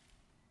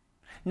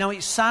 Now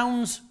it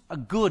sounds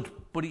good,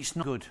 but it's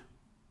not good.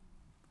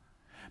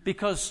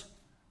 Because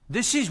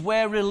this is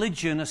where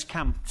religion has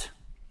camped.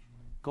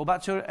 Go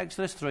back to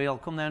Exodus 3, I'll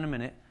come there in a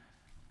minute.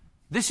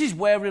 This is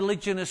where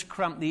religion has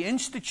camped. The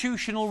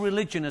institutional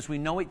religion as we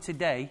know it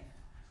today,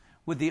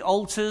 with the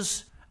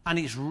altars and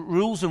its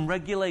rules and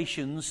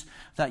regulations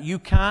that you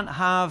can't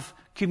have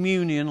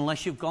communion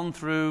unless you've gone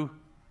through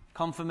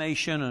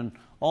confirmation and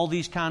all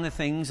these kind of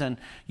things, and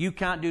you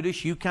can't do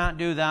this, you can't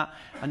do that,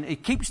 and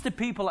it keeps the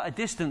people at a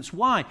distance.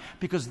 Why?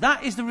 Because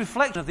that is the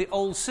reflection of the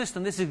old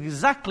system. This is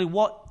exactly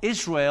what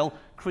Israel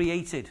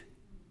created.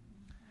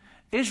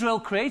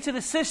 Israel created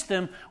a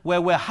system where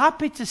we're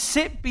happy to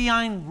sit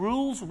behind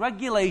rules,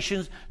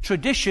 regulations,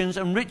 traditions,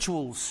 and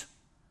rituals.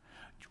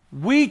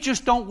 We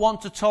just don't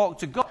want to talk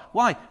to God.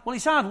 Why? Well,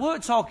 it's hard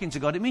work talking to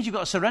God. It means you've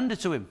got to surrender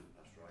to him.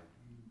 That's right.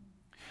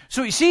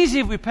 So it's easy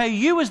if we pay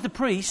you as the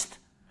priest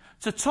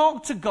to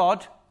talk to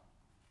God.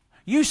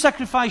 You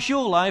sacrifice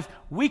your life,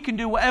 we can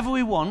do whatever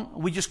we want.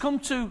 We just come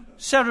to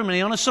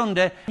ceremony on a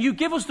Sunday. You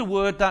give us the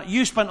word that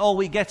you spent all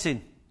week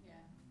getting. Yeah.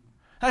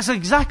 That's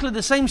exactly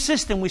the same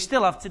system we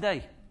still have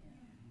today.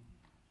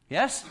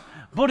 Yes?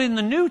 But in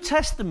the New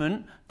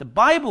Testament, the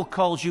Bible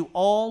calls you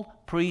all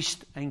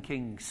priests and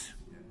kings.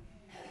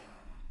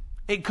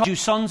 It calls you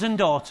sons and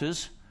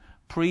daughters,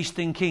 priests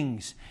and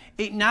kings.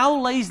 It now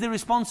lays the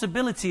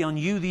responsibility on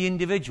you, the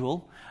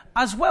individual,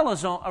 as well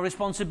as our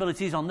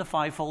responsibilities on the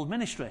fivefold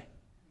ministry.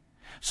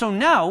 So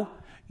now,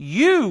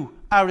 you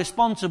are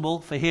responsible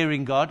for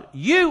hearing God.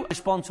 You are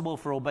responsible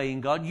for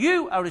obeying God.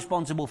 You are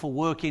responsible for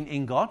working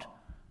in God.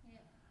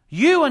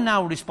 You are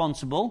now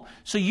responsible,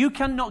 so you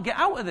cannot get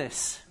out of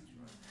this.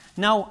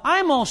 Now,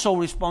 I'm also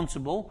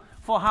responsible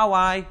for how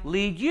I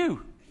lead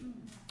you.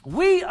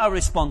 We are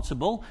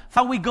responsible for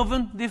how we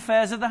govern the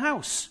affairs of the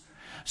house.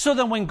 So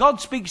then when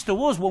God speaks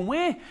to us,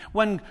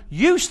 when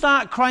you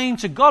start crying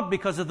to God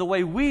because of the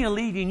way we are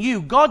leading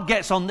you, God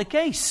gets on the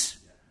case.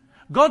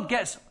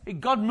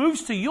 God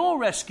moves to your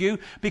rescue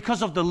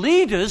because of the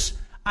leaders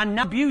and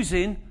now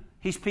abusing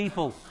his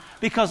people.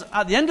 Because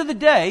at the end of the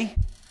day,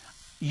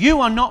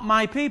 you are not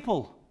my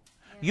people.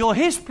 You're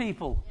his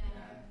people.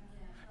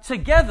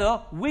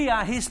 Together, we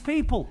are his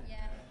people.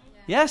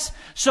 Yes?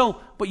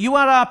 So, but you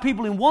are our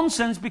people in one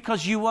sense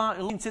because you are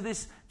into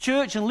this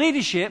church and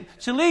leadership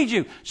to lead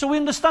you. So we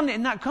understand it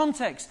in that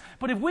context.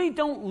 But if we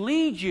don't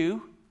lead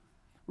you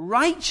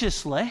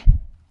righteously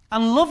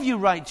and love you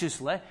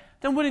righteously,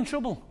 then we're in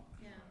trouble.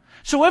 Yeah.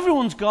 So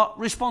everyone's got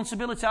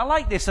responsibility. I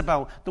like this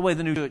about the way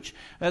the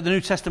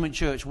New Testament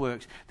church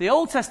works. The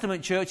Old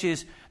Testament church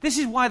this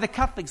is why the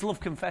Catholics love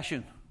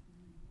confession.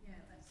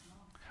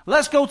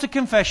 Let's go to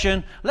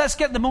confession. Let's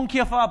get the monkey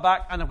off our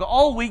back. And I've got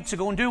all week to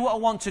go and do what I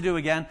want to do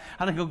again.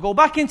 And I can go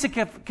back into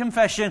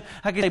confession.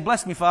 I can say,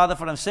 bless me, Father,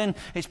 for I've sinned.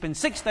 It's been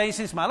 6 days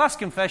since my last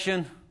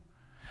confession.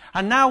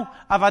 And now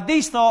I've had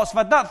these thoughts, I've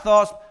had that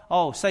thoughts.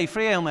 Oh, say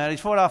 3 Hail Marys,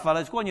 4 Our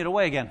Fathers. Go on your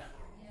way again.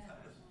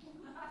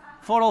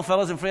 4 Old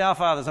Fellas and 3 Our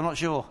Fathers. I'm not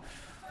sure.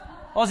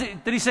 Or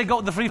did he say go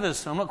to the 3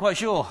 Fathers? I'm not quite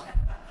sure.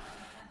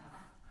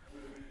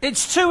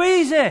 It's too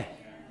easy.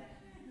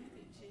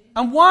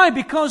 And why?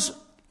 Because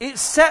it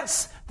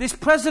sets this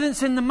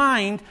precedence in the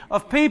mind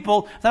of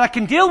people that I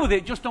can deal with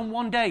it just on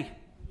one day.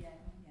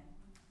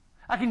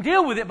 I can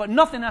deal with it, but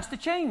nothing has to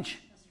change.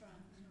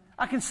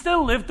 I can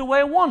still live the way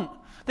I want.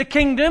 The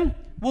kingdom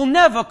will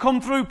never come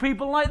through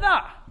people like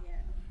that.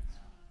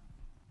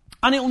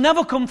 And it will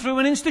never come through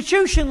an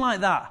institution like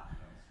that.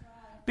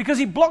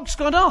 Because it blocks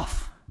God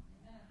off.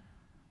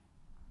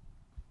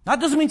 That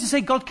doesn't mean to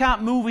say God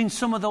can't move in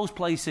some of those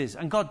places.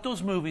 And God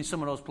does move in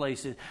some of those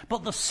places.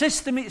 But the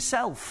system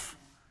itself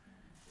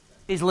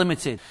is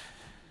limited.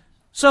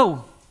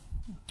 So,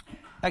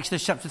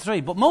 Exodus chapter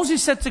 3. But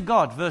Moses said to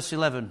God, verse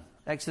 11.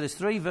 Exodus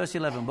 3, verse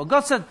 11.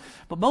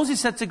 But Moses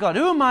said to God,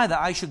 who am I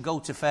that I should go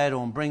to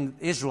Pharaoh and bring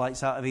the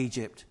Israelites out of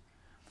Egypt?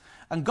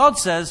 And God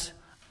says,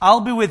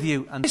 I'll be with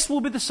you. And this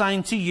will be the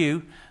sign to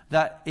you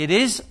that it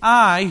is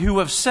I who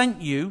have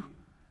sent you.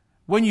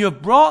 When you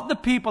have brought the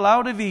people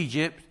out of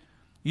Egypt,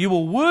 You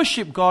will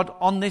worship God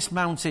on this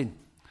mountain.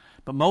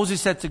 But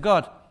Moses said to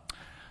God,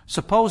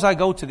 suppose I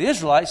go to the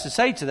Israelites to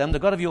say to them, the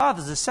God of your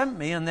fathers has sent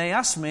me, and they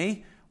ask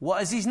me,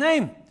 what is his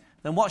name?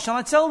 Then what shall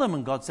I tell them?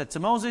 And God said to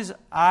Moses,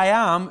 I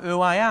am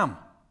who I am.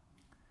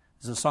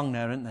 There's a song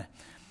there, isn't there?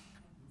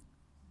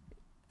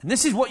 And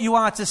this is what you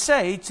are to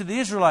say to the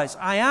Israelites.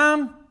 I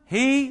am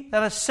he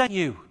that has sent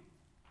you.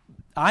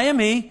 I am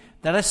he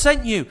that has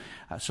sent you.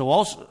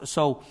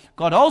 So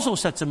God also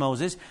said to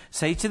Moses,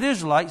 say to the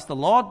Israelites, the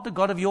Lord, the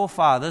God of your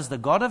fathers, the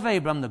God of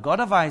Abraham, the God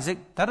of Isaac,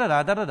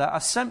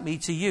 has sent me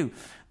to you.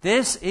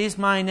 This is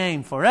my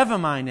name, forever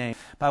my name,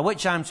 by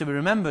which I am to be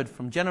remembered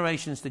from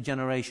generations to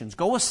generations.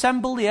 Go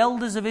assemble the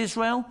elders of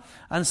Israel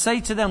and say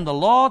to them, the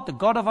Lord, the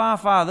God of our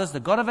fathers, the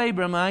God of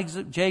Abraham,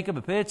 Isaac, Jacob,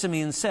 appeared to me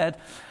and said,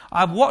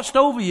 I have watched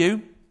over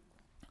you,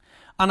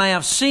 and I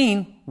have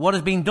seen what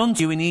has been done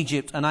to you in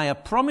Egypt, and I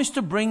have promised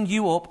to bring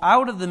you up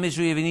out of the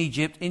misery of in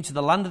Egypt into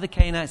the land of the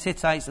Canaanites,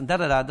 Hittites, and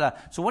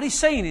So what he's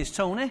saying is,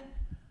 Tony,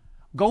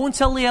 go and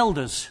tell the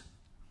elders,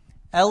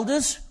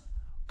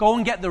 go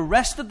and get the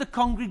rest of the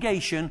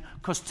congregation,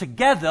 because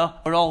together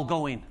we're all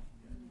going.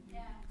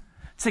 Yeah.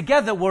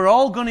 Together we're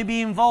all going to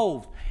be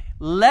involved.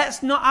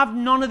 Let's not have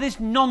none of this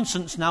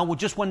nonsense now, with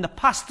just when the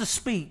pastor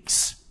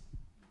speaks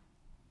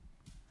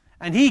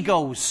and he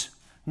goes.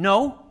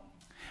 No.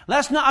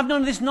 Let's not have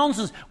none of this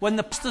nonsense when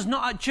the pastor's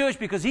not at church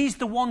because he's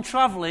the one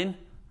travelling,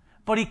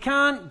 but he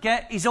can't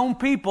get his own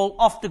people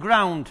off the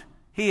ground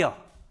here.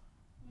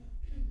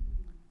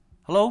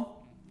 Hello?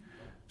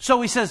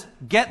 So he says,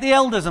 get the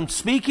elders. I'm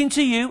speaking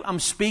to you. I'm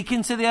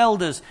speaking to the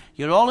elders.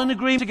 You're all in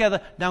agreement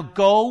together. Now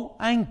go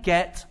and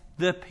get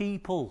the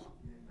people.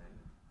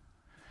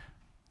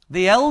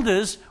 The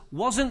elders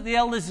wasn't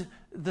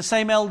the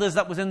same elders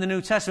that was in the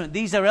New Testament.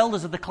 These are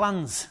elders of the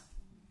clans,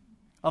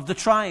 of the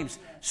tribes.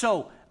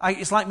 So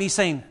it's like me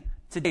saying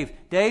to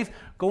Dave,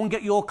 go and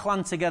get your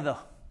clan together.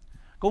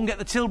 Go and get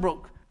the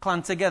Tilbrook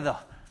clan together.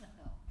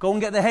 Go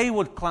and get the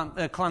Haywood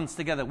clans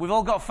together. We've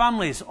all got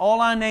families, all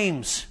our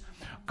names.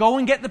 Go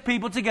and get the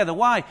people together.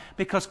 Why?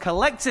 Because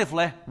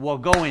collectively, we're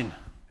going.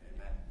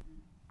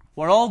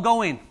 We're all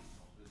going.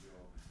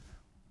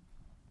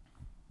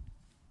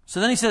 So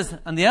then he says,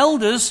 and the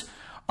elders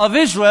of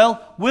Israel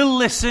will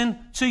listen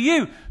to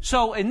you.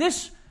 So in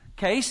this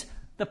case,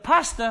 the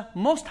pastor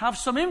must have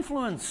some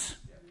influence.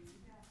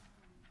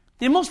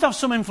 They must have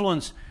some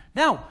influence.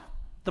 Now,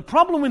 the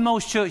problem with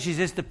most churches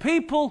is the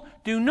people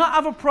do not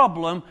have a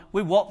problem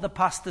with what the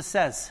pastor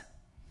says.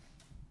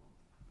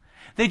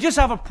 They just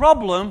have a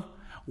problem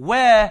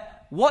where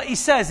what he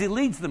says, it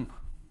leads them.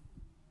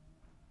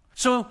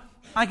 So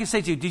I can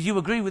say to you, did you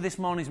agree with this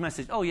morning's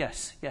message? Oh,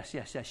 yes. But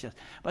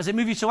does it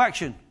move you to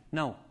action?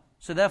 No.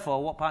 So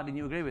therefore, what part didn't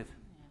you agree with?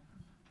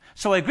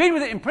 So I agreed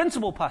with it in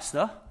principle,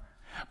 Pastor,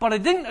 but I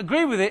didn't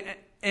agree with it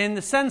in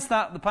the sense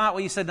that the part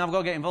where you said, now I've got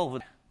to get involved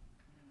with it.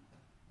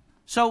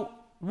 So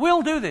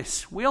we'll do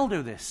this. We all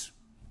do this.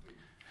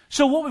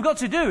 So what we've got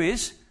to do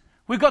is,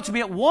 we've got to be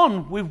at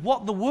one with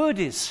what the word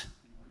is.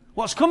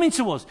 What's coming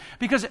to us.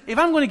 Because if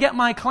I'm going to get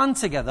my clan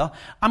together,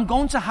 I'm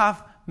going to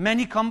have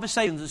many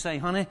conversations and say,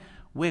 honey,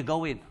 we're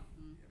going.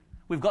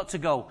 We've got to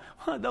go.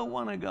 I don't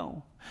want to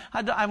go.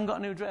 I haven't got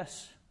a new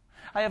dress.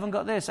 I haven't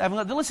got this.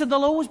 Listen,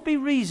 there'll always be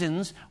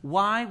reasons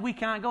why we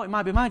can't go. It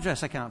might be my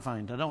dress I can't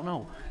find. I don't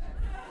know.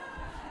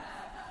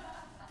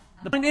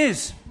 The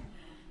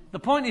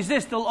point is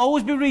this. There'll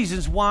always be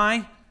reasons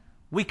why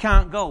we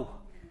can't go.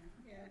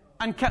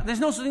 And there's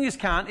no such thing as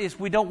can't. It's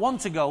we don't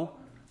want to go.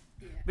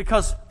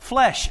 Because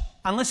flesh,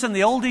 and listen,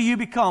 the older you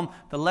become,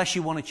 the less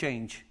you want to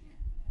change.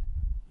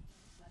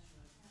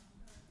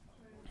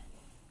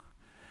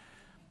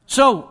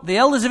 So, the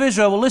elders of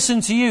Israel will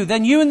listen to you.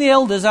 Then you and the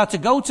elders are to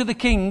go to the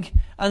king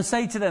and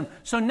say to them.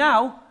 So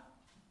now,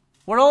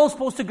 we're all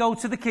supposed to go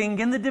to the king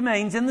in the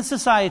domains, in the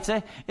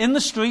society, in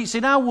the streets,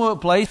 in our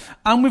workplace,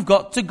 and we've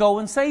got to go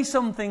and say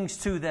some things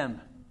to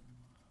them.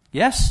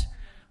 Yes?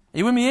 Are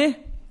you with me here?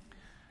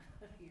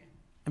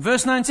 In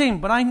verse 19,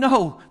 but I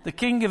know the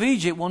king of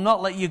Egypt will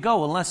not let you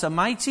go unless a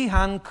mighty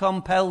hand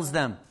compels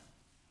them,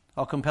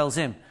 or compels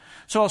him.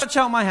 So I'll stretch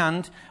out my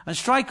hand and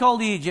strike all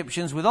the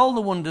Egyptians with all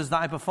the wonders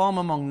that I perform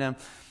among them.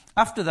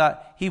 After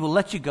that, he will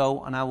let you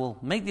go, and I will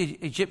make the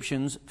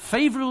Egyptians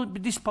favorably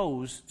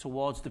disposed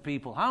towards the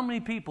people. How many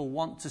people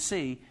want to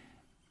see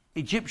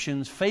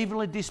Egyptians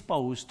favorably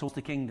disposed towards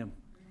the kingdom?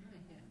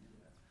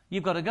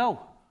 You've got to go.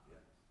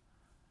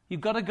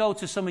 You've got to go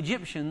to some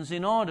Egyptians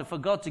in order for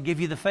God to give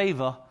you the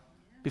favor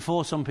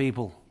before some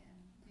people.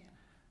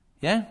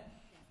 Yeah?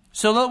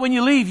 So that when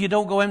you leave, you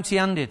don't go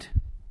empty-handed.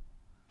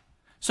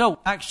 So,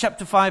 Acts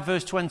chapter 5,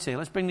 verse 20.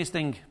 Let's bring this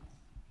thing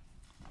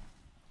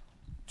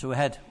to a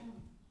head.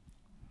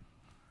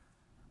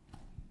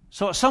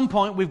 So at some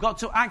point, we've got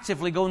to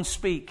actively go and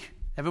speak.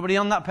 Everybody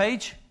on that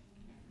page?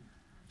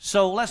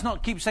 So let's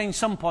not keep saying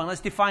some point.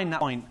 Let's define that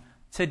point.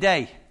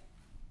 Today.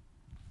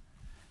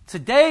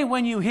 Today,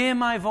 when you hear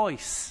my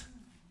voice,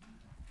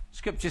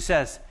 Scripture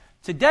says,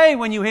 today,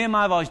 when you hear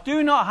my voice,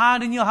 do not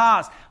harden your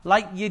hearts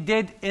like you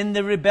did in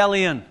the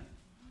rebellion. Do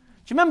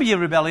you remember your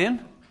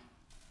rebellion?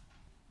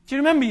 Do Do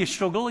you remember your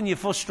struggle and your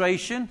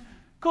frustration?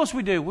 Of course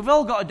we do. We've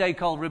all got a day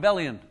called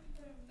rebellion.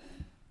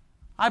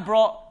 I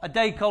brought a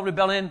day called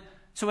rebellion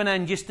to an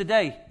end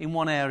yesterday in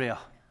one area.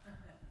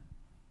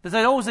 There's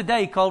always a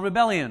day called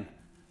rebellion.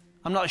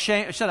 I'm not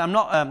ashamed.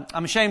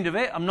 I'm ashamed of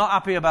it. I'm not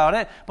happy about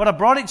it. But I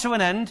brought it to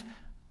an end,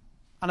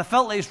 and I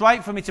felt that it's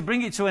right for me to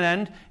bring it to an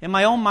end in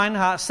my own mind,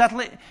 heart, settle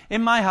it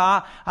in my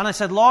heart. And I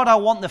said, Lord, I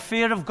want the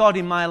fear of God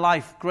in my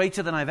life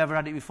greater than I've ever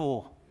had it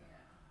before.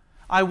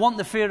 I want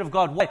the fear of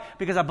God. Why?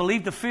 Because I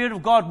believe the fear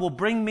of God will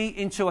bring me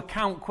into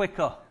account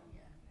quicker.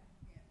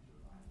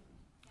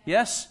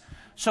 Yes?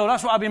 So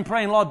that's what I've been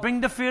praying. Lord, bring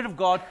the fear of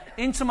God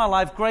into my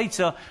life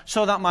greater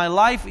so that my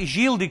life is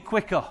yielded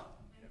quicker.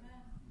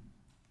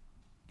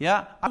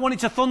 Yeah? I want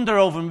it to thunder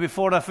over me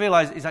before I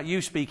realise, is that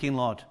you speaking,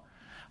 Lord?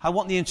 I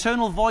want the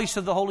internal voice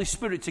of the Holy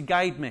Spirit to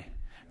guide me,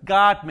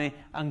 guard me,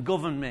 and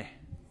govern me.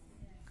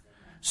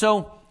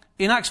 So,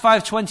 in Acts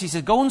 5:20 it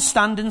says, go and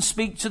stand and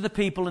speak to the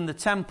people in the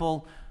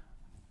temple.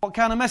 What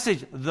kind of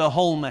message? The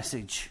whole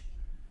message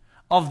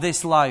of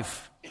this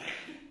life.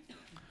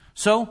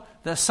 So,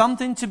 there's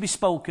something to be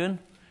spoken.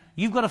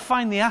 You've got to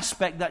find the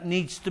aspect that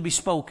needs to be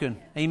spoken.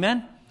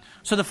 Amen?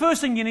 So the first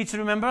thing you need to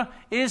remember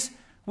is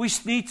we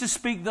need to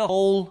speak the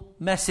whole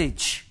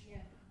message.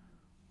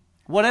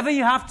 Whatever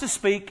you have to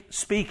speak,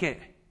 speak it.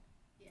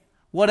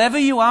 Whatever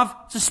you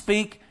have to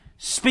speak,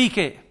 speak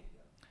it.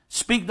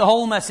 Speak the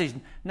whole message.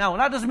 Now,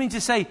 that doesn't mean to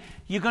say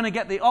you're going to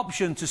get the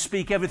option to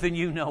speak everything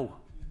you know.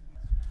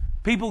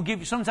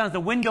 Sometimes the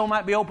window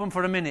might be open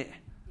for a minute.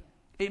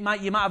 You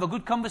might have a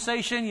good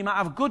conversation. You might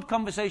have a good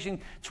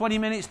conversation, 20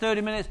 minutes,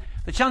 30 minutes.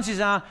 The chances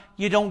are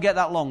you don't get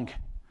that long.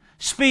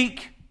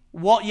 Speak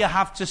what you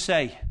have to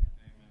say.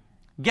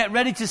 Get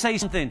ready to say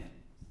something.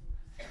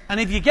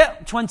 And if you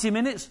get 20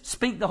 minutes,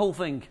 speak the whole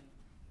thing.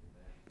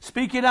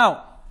 Speak it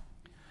out.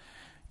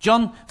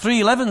 John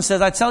 3:11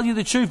 says, I tell you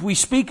the truth, we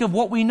speak of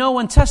what we know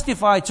and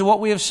testify to what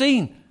we have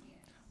seen.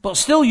 But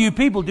still you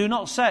people do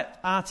not set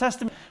our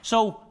testimony.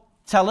 So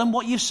tell them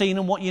what you've seen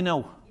and what you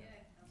know.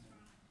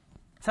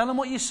 Tell them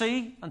what you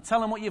see and tell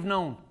them what you've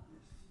known.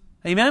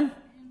 Amen?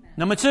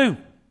 Number 2.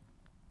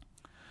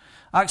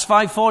 Acts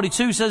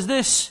 5:42 says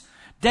this.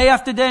 Day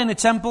after day in the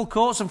temple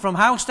courts and from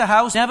house to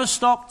house, never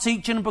stop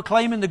teaching and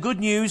proclaiming the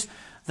good news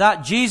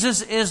that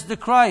Jesus is the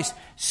Christ.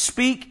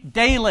 Speak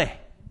daily.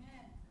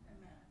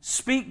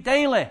 Speak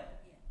daily.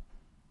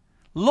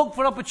 Look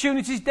for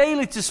opportunities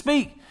daily to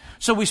speak.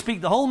 So we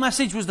speak the whole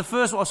message was the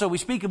first one. So we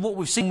speak of what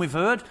we've seen, we've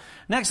heard.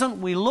 Next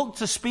one, we look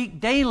to speak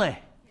daily.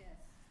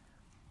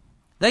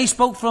 They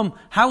spoke from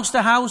house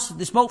to house.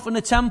 They spoke from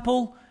the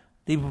temple.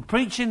 They were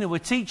preaching. They were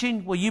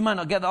teaching. Well, you might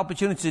not get the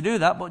opportunity to do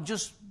that, but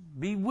just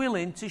be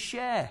willing to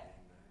share.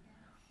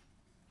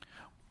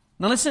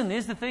 Now listen,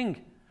 here's the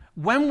thing.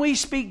 When we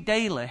speak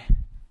daily,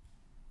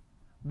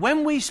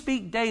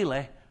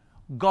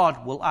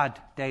 God will add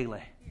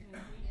daily.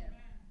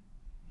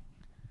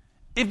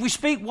 If we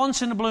speak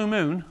once in a blue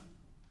moon,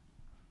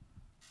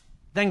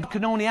 then God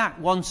can only act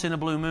once in a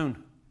blue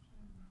moon.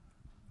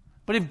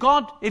 But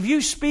if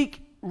you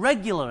speak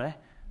regularly,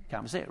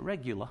 can't say it,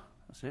 regular,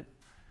 that's it.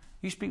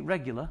 You speak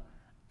regular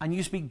and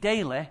you speak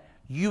daily,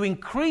 you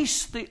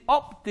increase the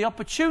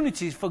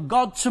opportunities for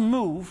God to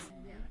move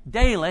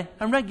daily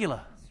and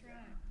regular.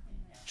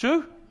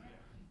 True?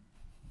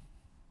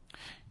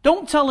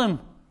 Don't tell him,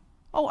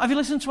 oh, have you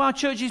listened to our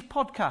church's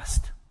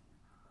podcast?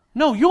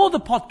 No, you're the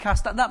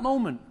podcast at that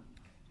moment.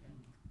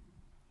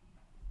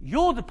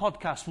 You're the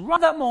podcast. Right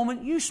at that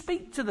moment, you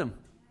speak to them.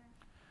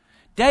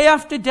 Day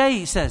after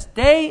day, it says,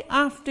 day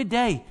after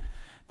day.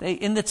 They,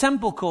 in the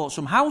temple courts,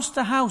 from house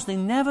to house, they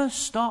never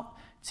stop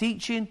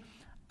teaching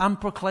and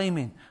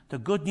proclaiming the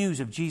good news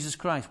of Jesus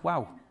Christ.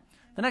 Wow.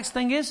 The next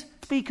thing is,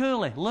 speak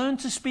early. Learn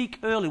to speak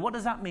early. What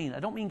does that mean? I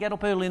don't mean get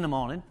up early in the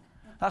morning.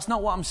 That's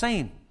not what I'm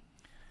saying.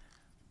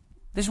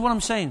 This is what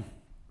I'm saying.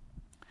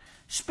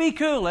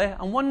 Speak early,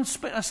 and when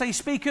I say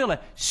speak early,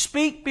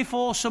 speak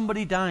before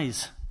somebody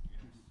dies.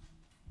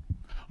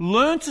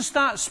 Learn to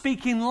start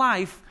speaking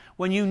life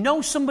when you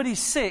know somebody's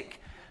sick.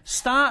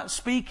 Start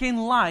speaking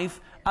life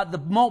at the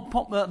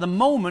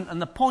moment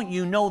and the point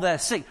you know they're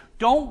sick.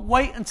 Don't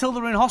wait until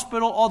they're in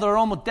hospital or they're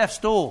on death's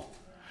door.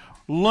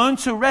 Learn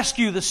to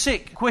rescue the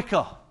sick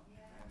quicker.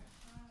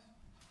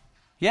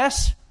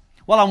 Yes?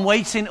 Well, I'm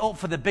waiting up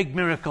for the big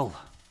miracle.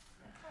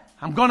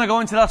 I'm going to go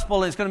into the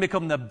hospital and it's going to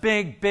become the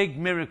big, big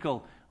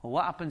miracle. Well,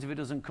 what happens if it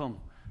doesn't come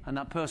and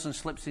that person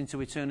slips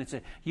into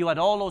eternity? You had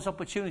all those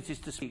opportunities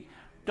to speak.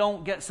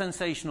 Don't get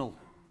sensational.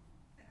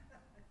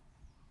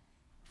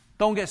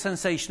 Don't get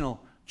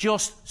sensational.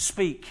 Just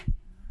speak.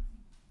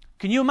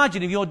 Can you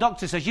imagine if your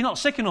doctor says, you're not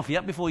sick enough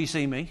yet before you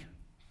see me?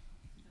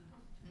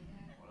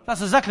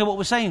 That's exactly what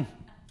we're saying.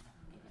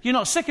 You're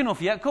not sick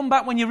enough yet. Come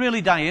back when you're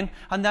really dying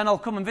and then I'll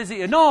come and visit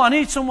you. No, I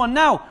need someone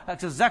now.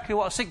 That's exactly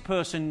what a sick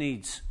person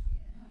needs.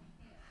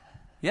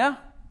 Yeah?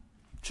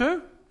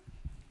 True?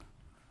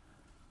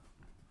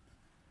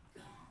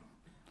 Do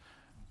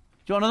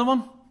you want another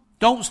one?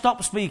 Don't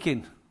stop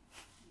speaking.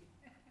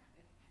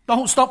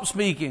 Don't stop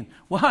speaking.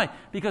 Why?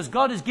 Because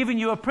God has given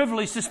you a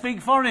privilege to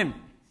speak for him.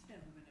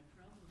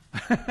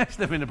 It's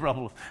never been a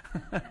problem.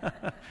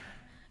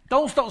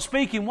 Don't stop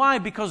speaking. Why?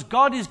 Because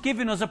God is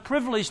giving us a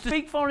privilege to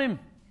speak for Him.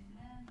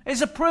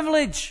 It's a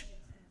privilege.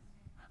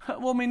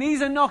 Well, my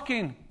knees are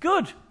knocking.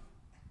 Good.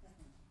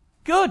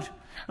 Good.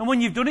 And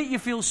when you've done it, you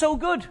feel so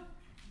good.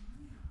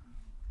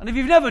 And if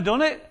you've never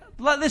done it,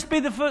 let this be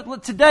the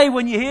first. Today,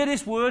 when you hear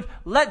this word,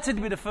 let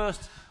it be the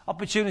first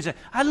opportunity.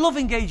 I love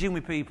engaging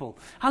with people.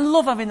 I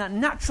love having that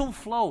natural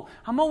flow.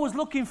 I'm always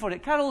looking for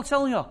it. Carol will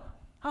tell you,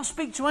 I'll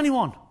speak to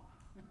anyone.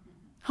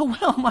 Oh,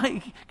 well,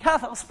 Mike,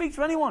 Kath, I'll speak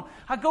to anyone.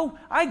 I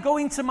go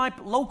into my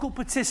local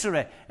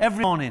patisserie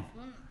every morning,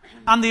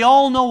 and they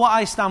all know what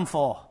I stand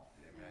for.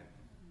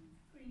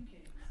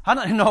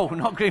 No,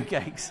 not cream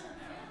cakes.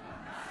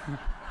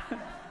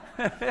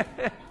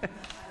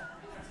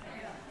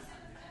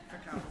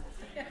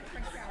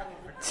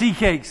 Tea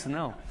cakes,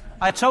 no.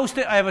 I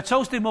have a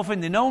toasted muffin.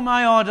 They know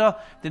my order.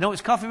 They know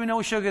it's coffee with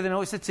no sugar. They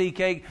know it's a tea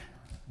cake.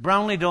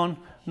 Brownly done.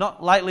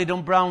 Not lightly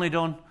done, brownly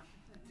done.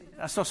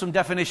 I saw some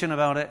definition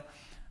about it.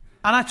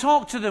 And I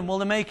talk to them while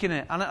they're making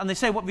it. And they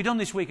say, what have you done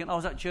this weekend? Oh, I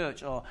was at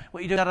church. Or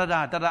what you doing? And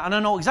I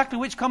know exactly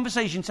which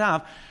conversation to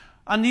have.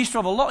 And they used to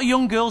have a lot of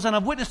young girls. And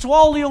I've witnessed to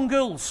all the young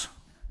girls.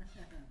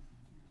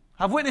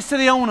 I've witnessed to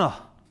the owner.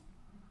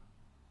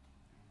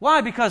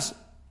 Why? Because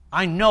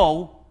I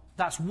know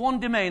that's one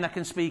domain I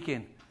can speak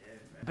in.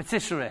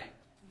 Patisserie.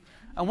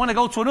 And when I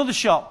go to another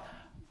shop,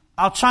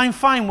 I'll try and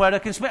find where I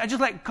can speak. I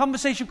just let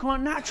conversation come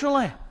out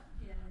naturally.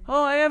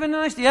 Oh, are you having a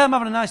nice day? Yeah, I'm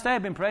having a nice day.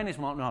 I've been praying this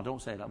morning. No,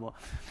 don't say that. But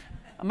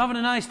I'm having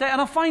a nice day. And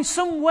I'll find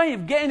some way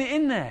of getting it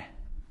in there.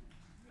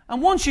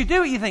 And once you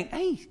do it, you think,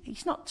 hey,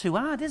 it's not too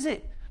hard, is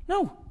it?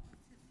 No.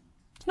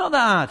 It's not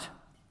that hard.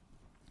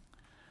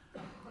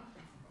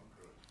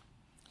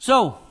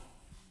 So,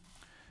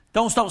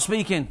 don't stop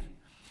speaking.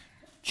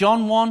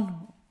 1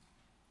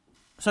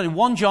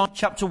 John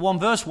chapter 1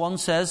 verse 1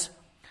 says,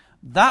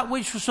 that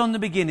which was from the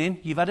beginning,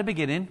 you've had a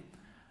beginning,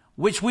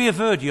 which we have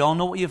heard, you all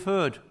know what you've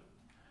heard.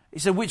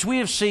 It said, which we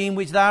have seen,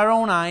 which with our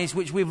own eyes,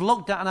 which we've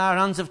looked at and our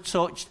hands have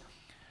touched,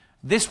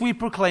 this we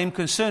proclaim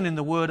concerning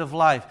the word of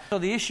life. So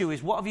the issue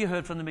is, what have you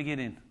heard from the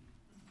beginning?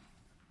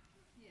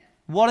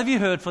 What have you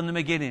heard from the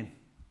beginning?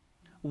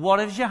 What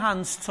has your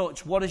hands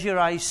touched? What has your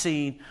eyes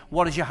seen?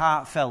 What has your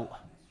heart felt?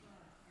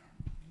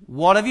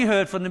 What have you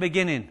heard from the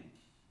beginning?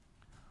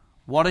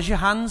 What has your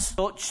hands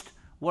touched?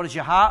 What has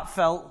your heart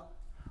felt?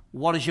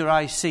 What has your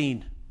eyes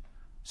seen?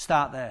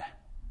 Start there.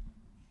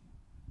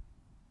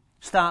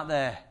 Start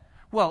there.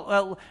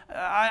 Well,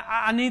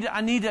 I need.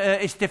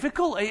 It's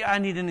difficult. I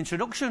need an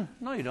introduction.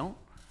 No, you don't.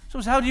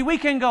 So how did your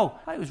weekend go?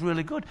 It was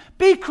really good.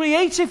 Be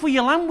creative with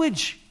your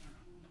language.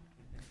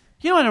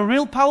 You know, I had a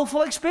real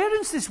powerful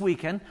experience this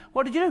weekend.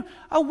 What did you do?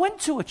 I went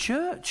to a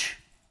church.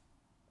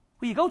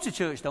 Well, you go to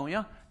church, don't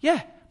you?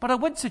 Yeah, but I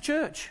went to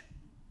church.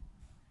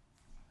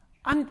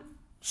 And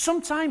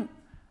sometime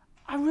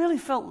I really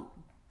felt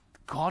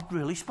God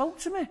really spoke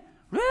to me.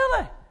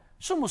 Really?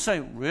 Some will say,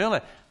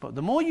 really? But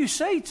the more you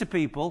say to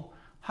people,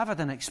 have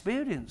had an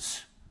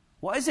experience.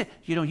 What is it?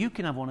 You know, you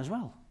can have one as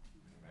well.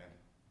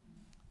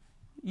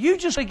 You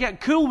just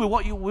get cool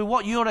with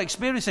what you're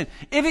experiencing.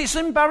 If it's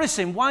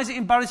embarrassing, why is it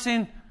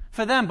embarrassing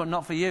for them but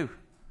not for you?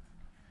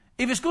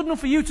 If it's good enough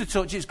for you to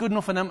touch, it's good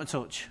enough for them to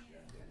touch.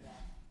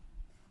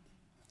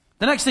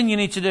 The next thing you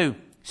need to do,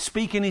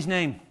 speak in His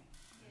name.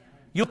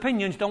 Your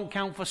opinions don't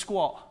count for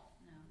squat.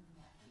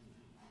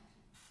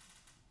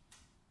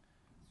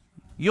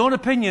 Your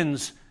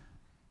opinions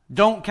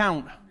don't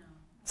count.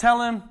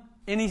 Tell Him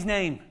in His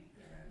name.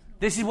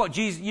 This is what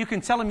Jesus, you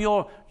can tell Him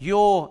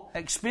your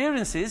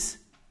experiences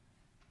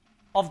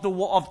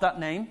of that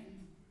name.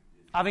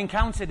 I've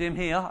encountered Him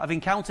here. I've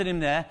encountered Him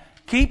there.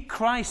 Keep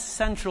Christ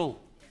central.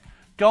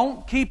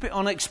 Don't keep it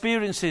on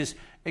experiences.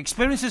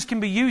 Experiences can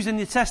be used in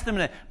the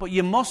testimony, but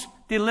you must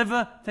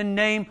deliver the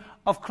name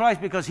of Christ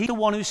because He's the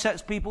one who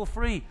sets people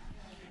free.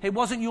 It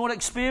wasn't your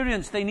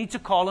experience. They need to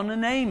call on a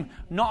name,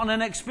 not on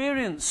an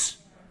experience.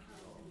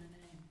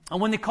 And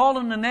when they call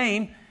on the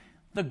name,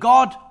 the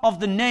God of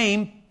the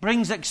name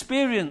brings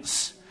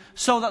experience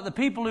so that the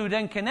people who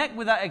then connect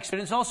with that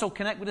experience also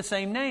connect with the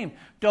same name.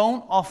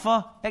 Don't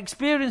offer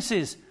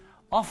experiences.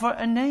 Offer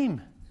a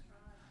name.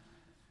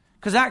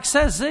 Because Acts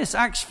says this,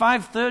 Acts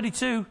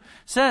 5:32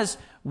 says,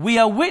 we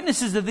are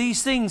witnesses of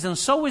these things, and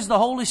so is the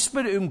Holy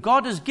Spirit whom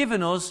God has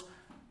given us,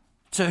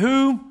 to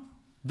whom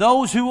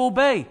those who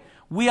obey.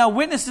 We are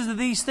witnesses of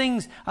these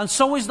things, and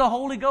so is the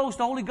Holy Ghost.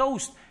 The Holy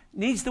Ghost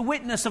needs the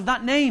witness of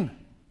that name.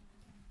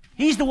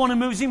 He's the one who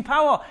moves in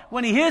power.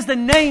 When He hears the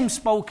name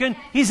spoken,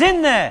 He's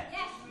in there.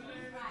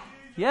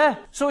 Yeah.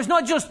 So it's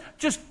not just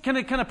can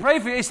I pray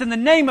for you? It's in the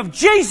name of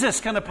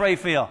Jesus can I pray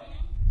for you.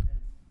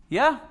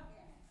 Yeah.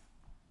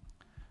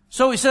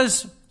 So it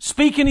says,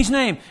 speak in His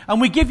name. And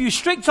we give you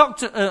strict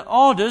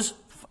orders,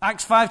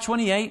 Acts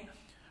 5:28,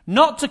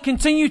 not to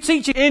continue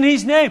teaching in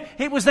His name.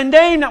 It was the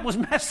name that was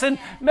messing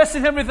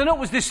everything up,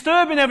 was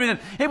disturbing everything.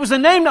 It was the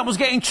name that was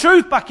getting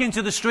truth back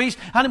into the streets,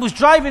 and it was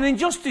driving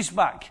injustice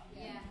back.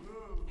 Yeah.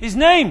 His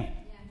name.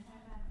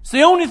 It's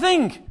the only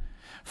thing.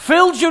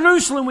 Fill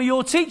Jerusalem with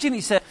your teaching,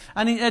 He said.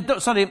 And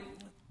don't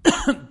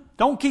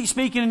Don't keep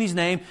speaking in his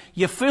name.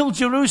 You filled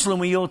Jerusalem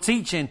with your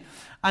teaching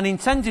and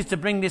intended to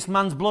bring this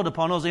man's blood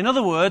upon us. In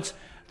other words,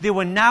 they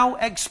were now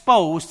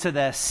exposed to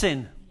their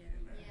sin.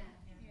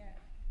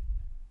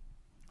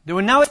 They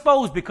were now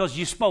exposed because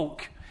you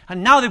spoke.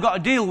 And now they've got to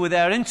deal with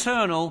their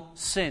internal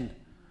sin.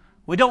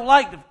 We don't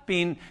like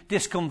being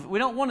discomfort. We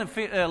don't want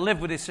to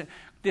live with this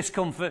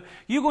discomfort.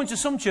 You go into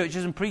some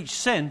churches and preach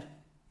sin,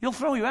 he'll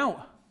throw you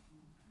out.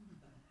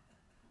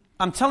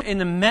 I'm telling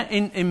you,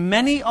 in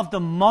many of the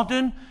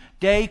modern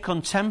day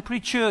contemporary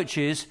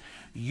churches,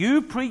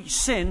 you preach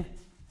sin,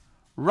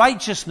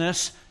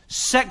 righteousness,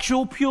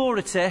 sexual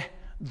purity,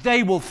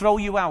 they will throw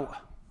you out.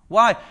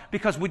 Why?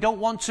 Because we don't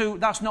want to.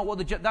 That's not what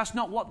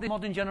the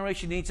modern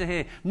generation needs to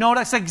hear. No,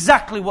 that's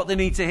exactly what they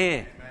need to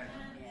hear.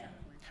 Amen.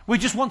 We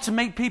just want to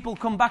make people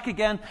come back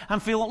again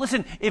and feel,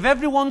 listen, if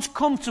everyone's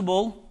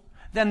comfortable,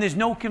 then there's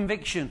no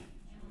conviction.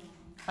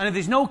 And if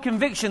there's no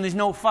conviction, there's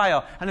no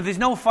fire. And if there's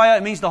no fire,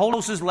 it means the whole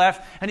house is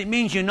left, and it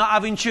means you're not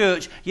having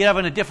church, you're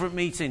having a different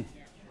meeting.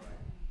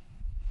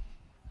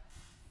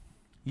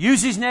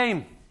 Use his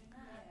name.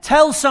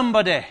 Tell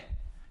somebody.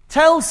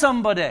 Tell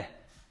somebody.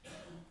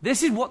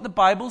 This is what the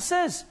Bible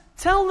says.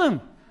 Tell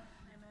them.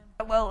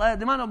 Well,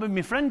 they might not be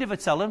my friend if I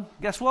tell them.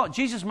 Guess what?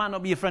 Jesus might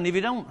not be your friend if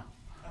you don't.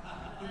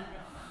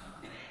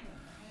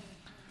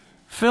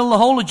 Fill the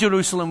whole of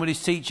Jerusalem with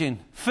his teaching.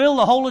 Fill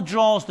the whole of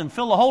Drawsden.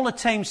 Fill the whole of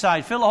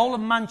Tameside. Fill the whole of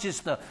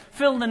Manchester.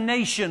 Fill the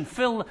nation.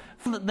 Fill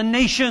the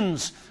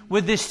nations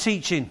with this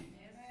teaching.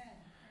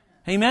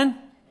 Amen?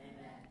 Amen?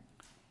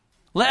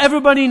 Let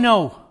everybody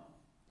know.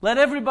 Let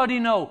everybody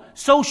know.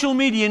 Social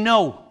media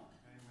know.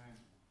 Amen.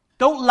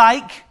 Don't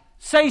like.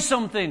 Say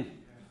something.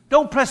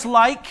 Don't press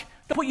like.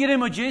 Don't put your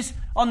images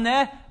on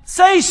there.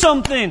 Say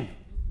something.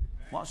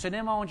 What's an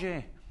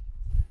emoji?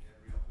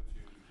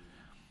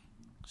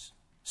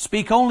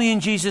 Speak only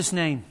in Jesus'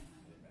 name.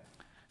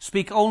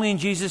 Speak only in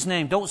Jesus'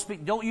 name.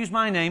 Don't use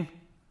my name.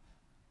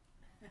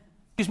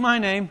 Use my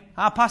name.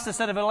 Our pastor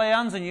said if I lay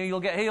hands on you, you'll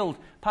get healed.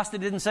 Pastor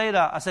didn't say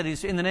that. I said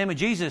it's in the name of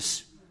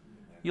Jesus.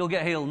 You'll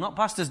get healed. Not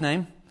pastor's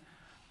name.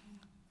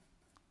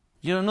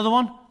 You know another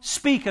one?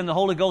 Speak and the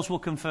Holy Ghost will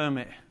confirm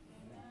it.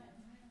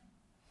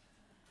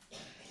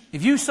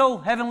 If you sow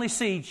heavenly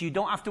seeds, you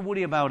don't have to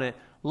worry about it.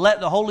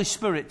 Let the Holy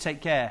Spirit take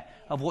care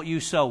of what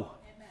you sow.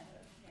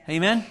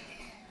 Amen?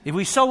 If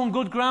we sow on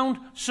good ground,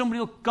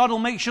 God will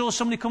make sure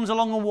somebody comes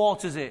along and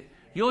waters it.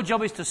 Your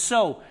job is to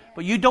sow.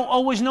 But you don't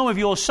always know if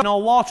you're sowing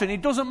or watering.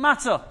 It doesn't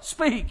matter.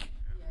 Speak.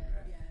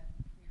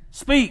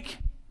 Speak.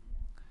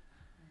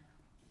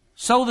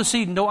 Sow the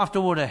seed and don't have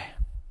to worry.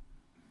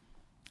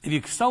 If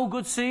you sow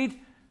good seed,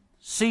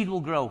 seed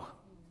will grow.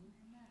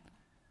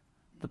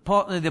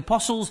 The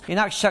apostles, in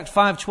Acts chapter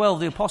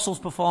 5:12, the apostles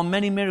performed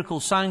many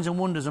miracles, signs and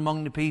wonders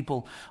among the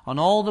people. And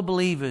all the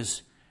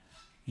believers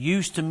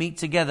used to meet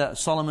together at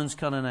Solomon's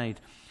colonnade.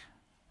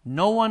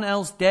 No one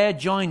else dared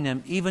join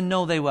them, even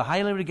though they were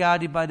highly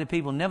regarded by the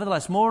people.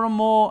 Nevertheless, more and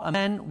more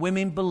men,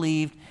 women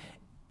believed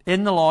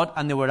in the Lord,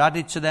 and they were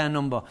added to their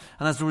number.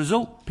 And as a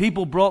result,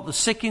 people brought the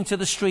sick into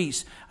the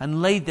streets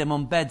and laid them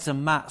on beds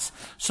and mats,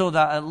 so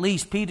that at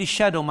least Peter's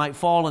shadow might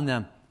fall on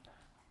them,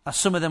 as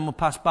some of them would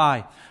pass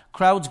by.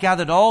 Crowds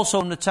gathered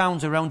also from the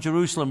towns around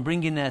Jerusalem,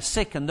 bringing their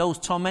sick and those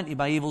tormented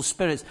by evil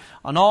spirits,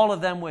 and all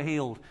of them were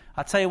healed.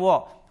 I tell you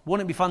what,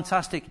 wouldn't it be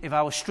fantastic if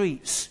our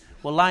streets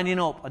were lining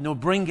up and they were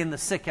bringing the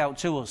sick out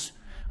to us,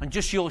 and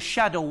just your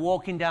shadow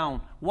walking down?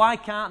 Why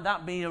can't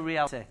that be a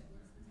reality?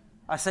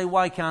 I say,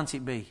 why can't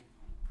it be?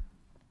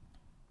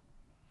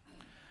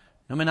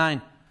 Number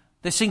 9,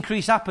 this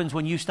increase happens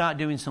when you start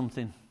doing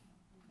something.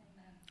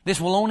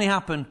 This will only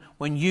happen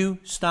when you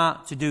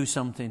start to do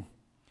something.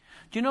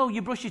 Do you know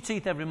you brush your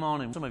teeth every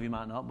morning? Some of you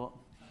might not, but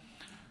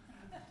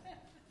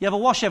you have a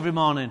wash every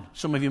morning.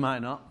 Some of you might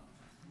not.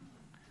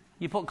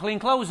 You put clean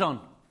clothes on.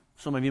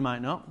 Some of you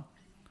might not.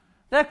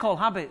 They're called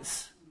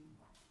habits.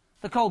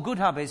 They're called good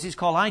habits. It's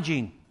called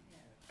hygiene.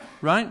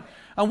 Right?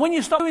 And when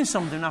you stop doing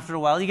something after a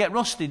while, you get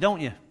rusty,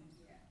 don't you?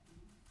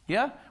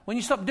 Yeah? When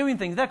you stop doing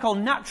things, they're called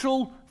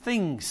natural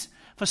things.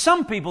 For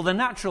some people, they're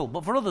natural,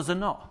 but for others, they're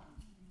not.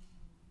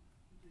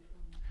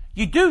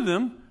 You do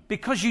them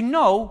because you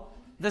know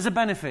there's a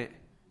benefit.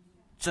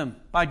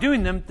 By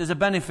doing them, there's a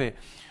benefit.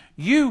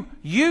 You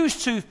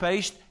use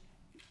toothpaste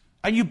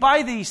and you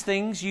buy these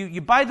things,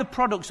 you buy the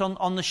products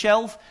on the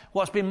shelf,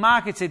 what's been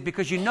marketed,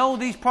 because you know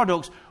these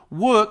products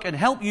work and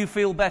help you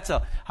feel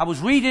better. I was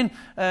reading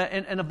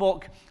in a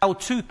book how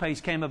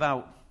toothpaste came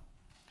about.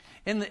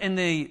 In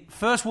the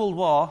First World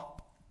War,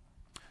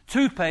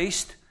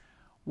 toothpaste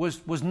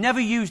was never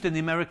used in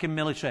the American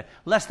military.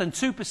 Less than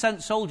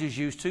 2% soldiers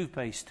used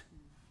toothpaste.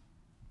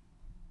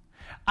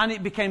 And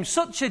it became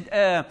such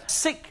a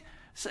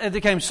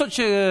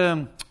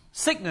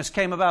sickness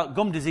came about,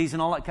 gum disease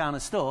and all that kind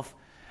of stuff,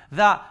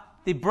 that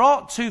they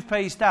brought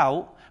toothpaste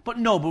out, but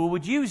nobody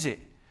would use it.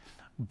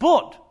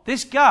 But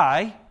this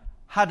guy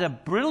had a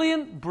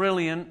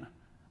brilliant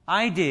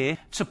idea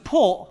to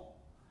put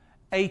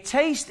a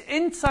taste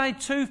inside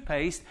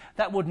toothpaste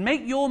that would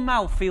make your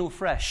mouth feel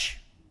fresh.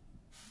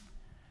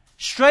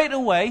 Straight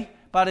away,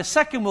 by the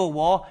Second World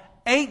War,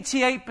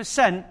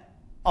 88%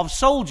 of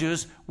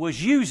soldiers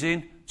was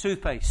using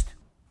toothpaste.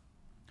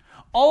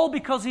 All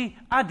because he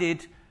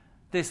added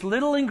this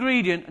little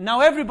ingredient.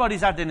 Now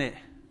everybody's adding it.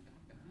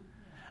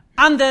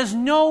 And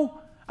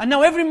now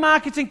every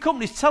marketing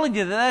company is telling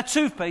you that their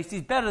toothpaste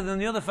is better than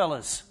the other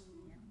fellas.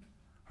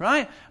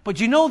 Right? But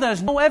you know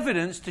there's no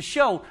evidence to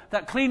show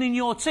that cleaning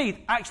your teeth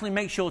actually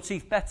makes your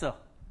teeth better.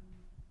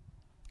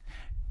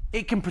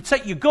 It can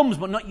protect your gums,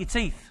 but not your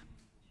teeth.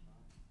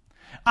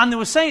 And they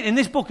were saying in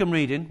this book I'm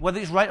reading, whether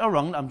it's right or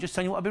wrong, I'm just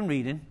telling you what I've been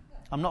reading.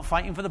 I'm not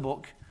fighting for the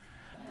book.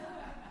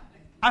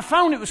 I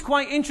found it was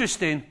quite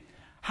interesting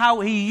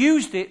how he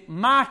used it,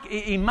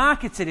 he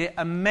marketed it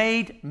and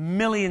made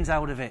millions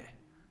out of it.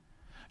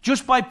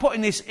 Just by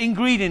putting this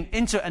ingredient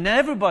into it. And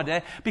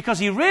everybody, because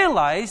he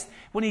realized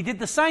when he did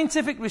the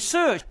scientific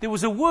research, there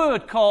was a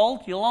word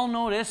called, you'll all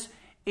know this,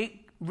 it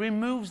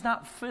removes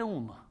that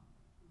film.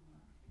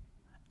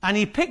 And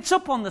he picked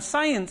up on the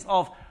science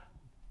of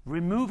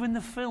removing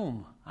the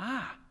film.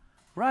 Ah,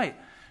 right.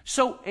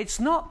 So it's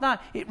not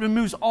that it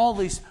removes all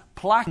this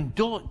plaque and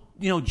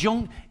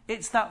junk.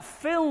 It's that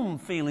film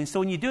feeling. So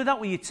when you do that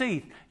with your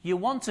teeth, you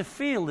want to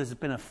feel there's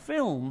been a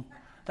film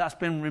that's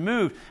been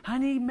removed.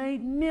 And he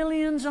made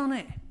millions on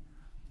it.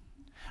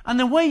 And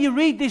the way you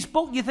read this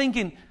book, you're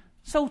thinking,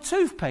 so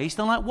toothpaste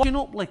and like washing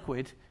up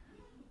liquid,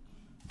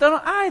 they're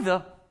not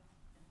either.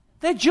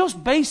 They're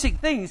just basic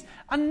things.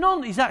 And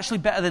none is actually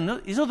better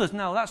than his others.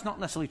 Now, that's not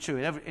necessarily true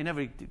in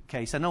every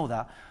case. I know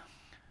that.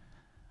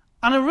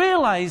 And I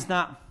realised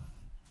that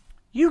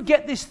you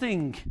get this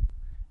thing.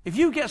 If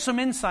you get some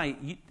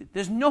insight,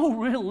 there's no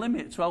real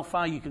limit to how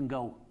far you can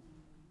go.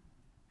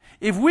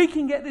 If we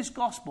can get this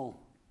gospel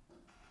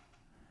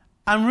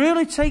and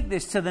really take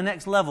this to the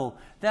next level,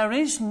 there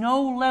is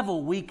no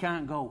level we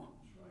can't go.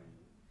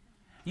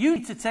 You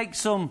need to take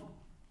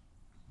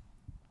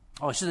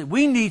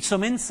we need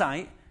some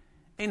insight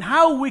in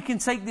how we can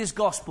take this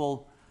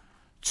gospel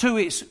to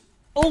its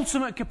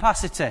ultimate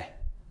capacity.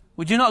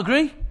 Would you not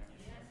agree? Yes.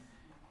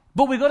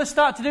 But we've got to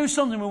start to do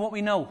something with what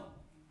we know.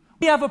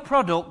 We have a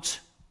product,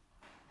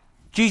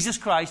 Jesus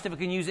Christ, if I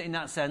can use it in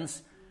that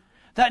sense,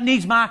 that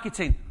needs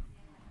marketing.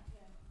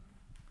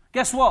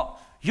 Guess what?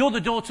 You're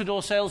the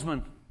door-to-door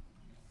salesman.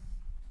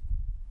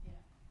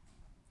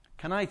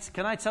 Can I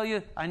tell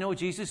you, I know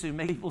Jesus who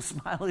makes people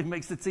smile, who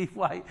makes the teeth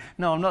white.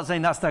 No, I'm not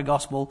saying that's their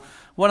gospel.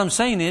 What I'm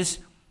saying is,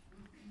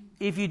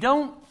 if you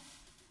don't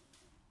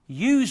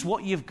use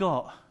what you've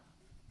got,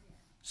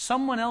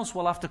 someone else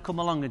will have to come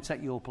along and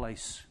take your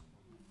place.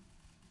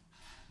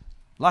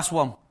 Last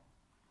one.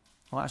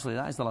 Well, actually,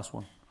 that is the last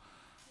one.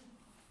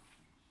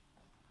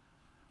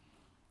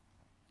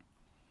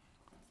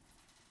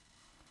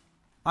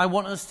 I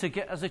want us to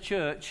get, as a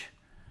church,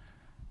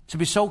 to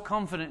be so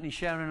confident in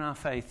sharing our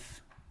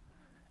faith,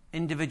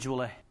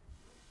 individually,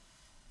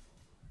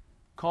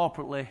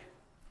 corporately.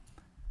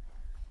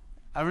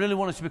 I really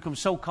want us to become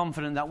so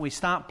confident that we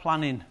start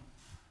planning.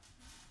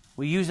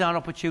 We use our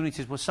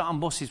opportunities. We're sat on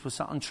buses. We're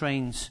sat on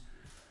trains.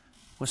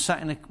 We're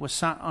sat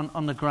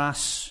on the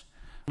grass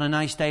on a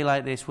nice day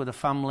like this with a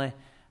family,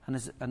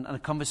 and a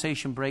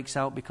conversation breaks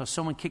out because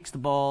someone kicks the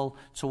ball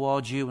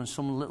towards you and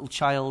some little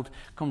child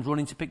comes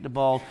running to pick the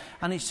ball.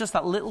 And it's just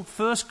that little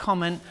first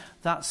comment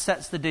that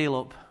sets the deal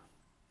up.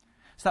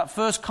 It's that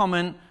first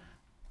comment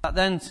that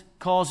then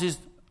causes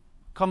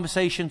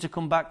conversation to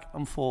come back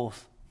and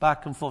forth.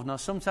 Now,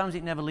 sometimes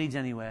it never leads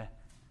anywhere.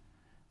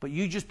 But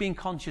you just being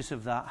conscious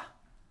of that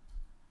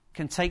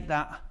can take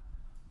that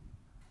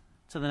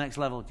to the next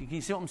level. Can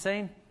you see what I'm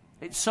saying?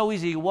 It's so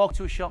easy. You walk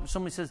to a shop and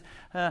somebody says,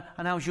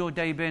 and how's your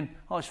day been?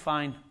 Oh, it's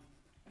fine.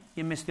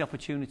 You missed the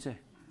opportunity.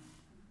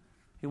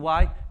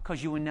 Why?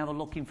 Because you were never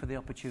looking for the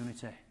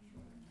opportunity.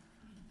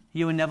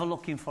 You were never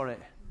looking for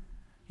it.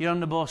 You're on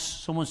the bus,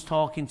 someone's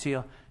talking to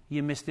you,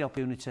 you missed the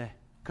opportunity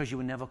because you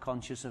were never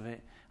conscious of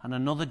it. And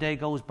another day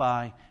goes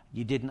by,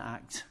 you didn't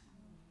act.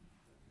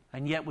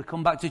 And yet we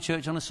come back to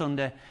church on a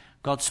Sunday,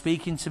 God's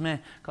speaking to me,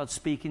 God's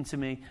speaking to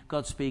me,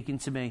 God's speaking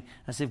to me,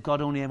 as if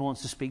God only ever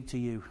wants to speak to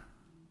you.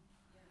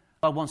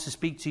 God wants to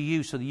speak to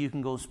you so that you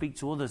can go and speak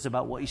to others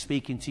about what He's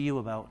speaking to you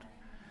about.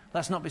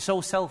 Let's not be so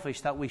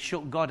selfish that we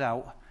shut God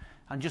out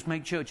and just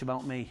make church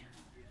about me,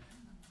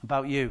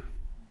 about you.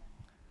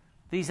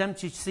 These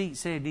empty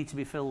seats here need to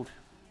be filled.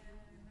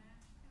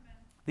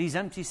 These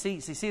empty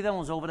seats, you see them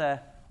ones over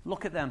there?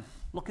 Look at them.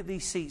 Look at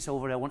these seats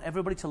over there. I want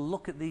everybody to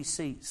look at these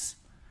seats.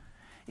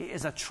 It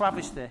is a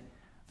travesty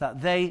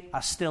that they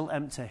are still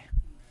empty.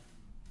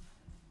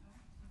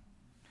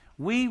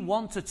 We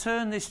want to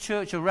turn this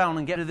church around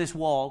and get to this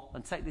wall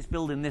and take this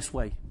building this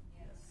way.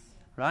 Yes.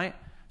 Right?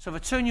 So if I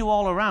turn you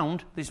all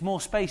around, there's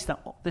more space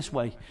this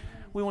way.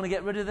 We want to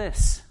get rid of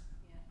this.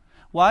 Yeah.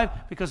 Why?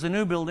 Because the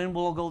new building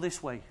will all go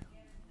this way.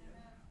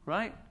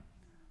 Right?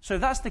 So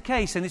if that's the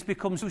case and this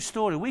becomes a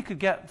story, we could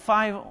get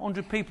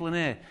 500 people in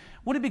here.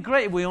 Would it be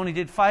great if we only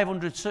did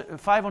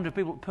 500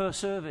 people per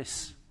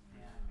service?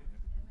 Yeah.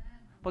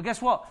 But guess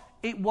what?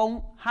 It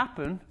won't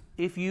happen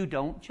if you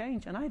don't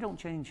change, and I don't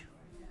change.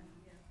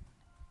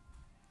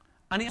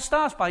 And it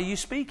starts by you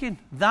speaking.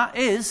 That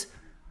is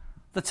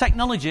the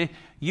technology.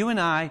 You and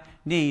I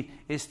need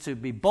is to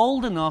be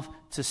bold enough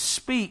to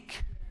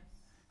speak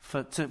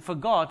for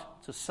God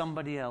to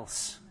somebody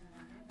else.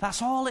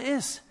 That's all it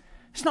is.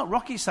 It's not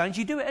rocket science.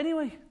 You do it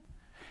anyway.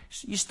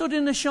 You stood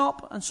in the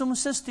shop and someone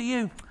says to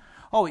you,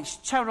 oh, it's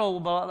terrible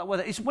about that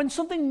weather. It's when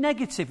something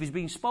negative is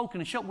being spoken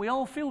in the shop, we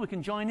all feel we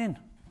can join in.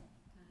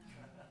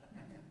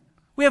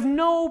 We have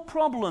no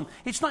problem.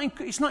 It's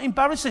not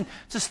embarrassing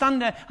to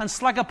stand there and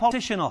slag a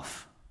politician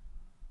off.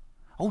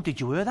 Oh, did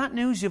you hear that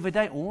news the other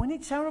day? Oh, isn't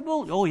it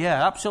terrible? Oh,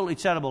 yeah, absolutely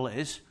terrible it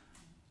is.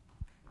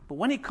 But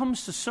when it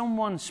comes to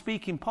someone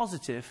speaking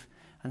positive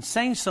and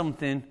saying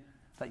something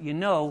that you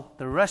know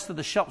the rest of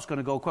the shop's going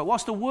to go quiet,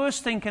 what's the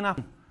worst thing can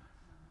happen?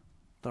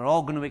 They're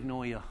all going to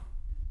ignore you.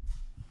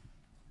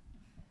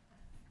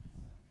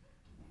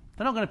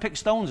 They're not going to pick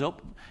stones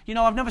up. You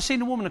know, I've never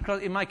seen a woman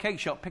in my cake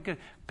shop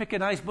pick a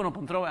nice bun up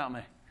and throw it at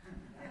me.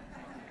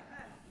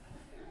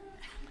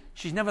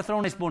 She's never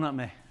thrown this bun at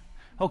me.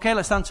 Okay,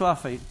 let's stand to our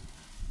feet.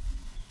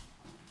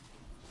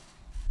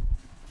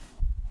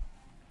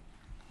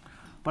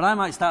 But I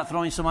might start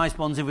throwing some ice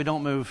buns if we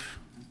don't move.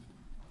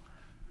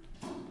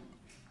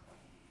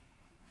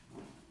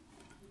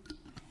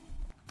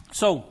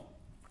 So,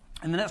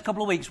 in the next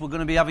couple of weeks, we're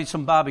going to be having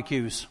some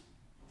barbecues.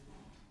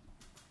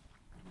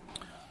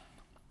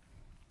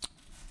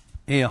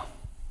 Here.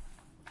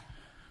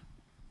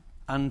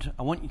 And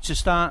I want you to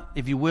start,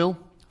 if you will,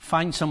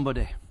 find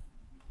somebody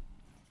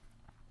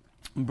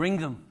and bring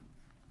them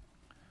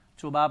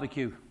to a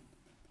barbecue.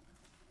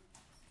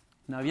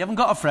 Now, if you haven't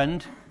got a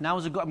friend,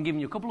 I'm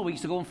giving you a couple of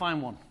weeks to go and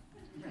find one.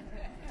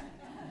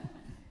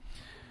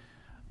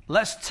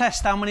 Let's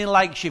test how many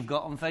likes you've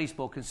got on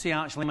Facebook and see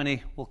how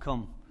many will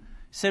come.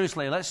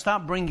 Seriously, let's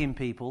start bringing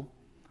people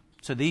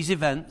to these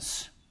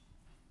events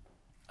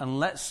and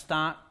let's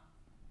start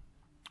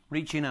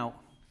reaching out.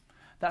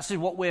 That's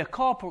what we're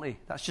corporately.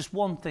 That's just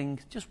one thing.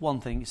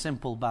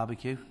 Simple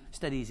barbecue. It's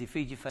dead easy.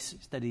 Feed your face.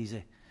 It's dead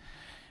easy.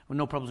 With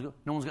no problems.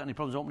 No one's got any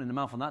problems opening their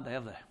mouth on that day,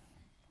 have they?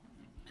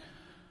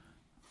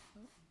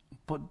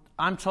 But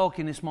I'm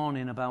talking this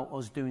morning about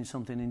us doing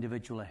something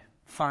individually.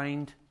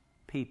 Find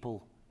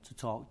people to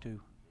talk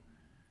to.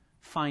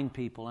 Find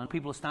people. And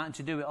people are starting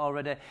to do it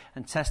already,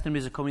 and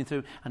testimonies are coming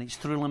through, and it's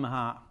thrilling my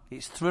heart.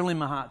 It's thrilling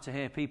my heart to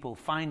hear people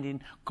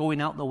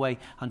going out the way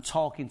and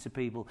talking to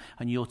people.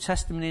 And your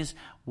testimonies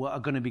are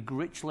going to be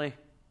richly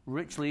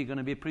going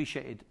to be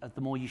appreciated as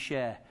the more you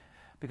share.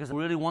 Because I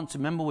really want to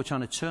remember we're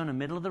trying to turn a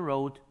middle of the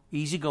road,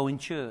 easygoing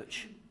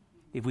church.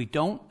 If we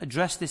don't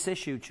address this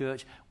issue,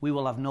 church, we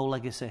will have no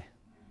legacy.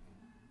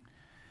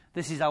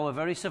 This is our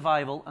very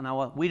survival,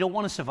 and we don't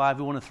want to survive,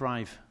 we want to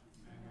thrive.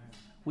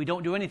 We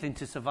don't do anything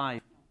to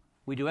survive.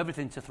 We do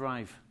everything to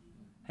thrive.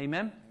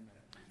 Amen?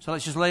 So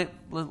let's just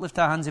lift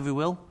our hands, if we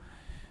will.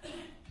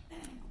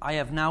 I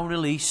have now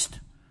released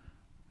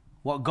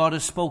what God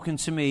has spoken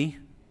to me,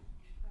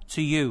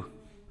 to you.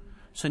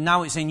 So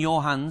now it's in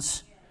your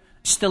hands.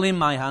 It's still in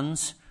my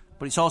hands,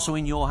 but it's also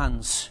in your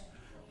hands.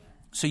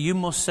 So you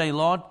must say,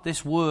 Lord,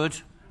 this word,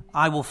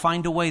 I will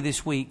find a way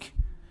this week.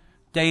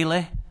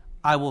 Daily,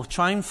 I will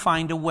try and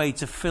find a way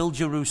to fill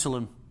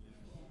Jerusalem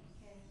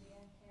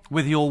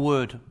with your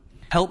word.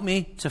 Help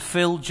me to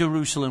fill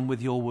Jerusalem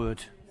with your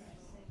word.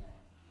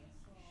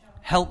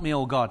 Help me,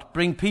 oh God.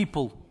 Bring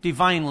people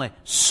divinely,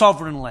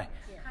 sovereignly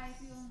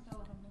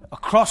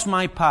across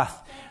my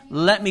path.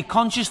 Let me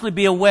consciously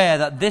be aware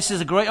that this is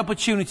a great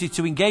opportunity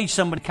to engage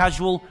somebody in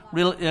casual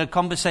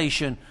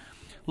conversation.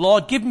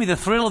 Lord, give me the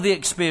thrill of the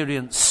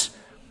experience.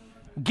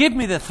 Give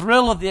me the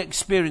thrill of the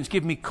experience.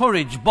 Give me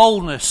courage,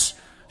 boldness,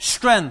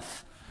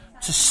 strength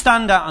to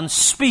stand out and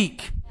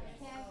speak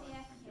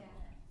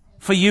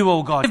for you,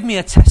 oh God. Give me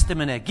a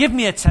testimony. Give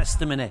me a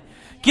testimony.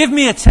 Give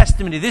me a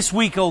testimony this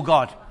week, oh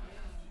God.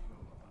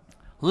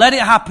 Let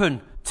it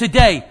happen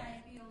today.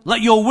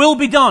 Let your will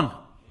be done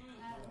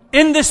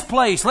in this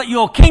place. Let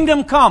your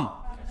kingdom come.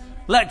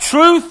 Let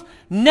truth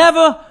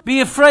never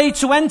be afraid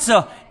to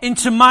enter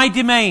into my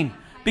domain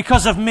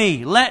because of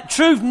me. Let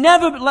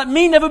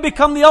me never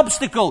become the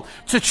obstacle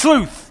to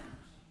truth.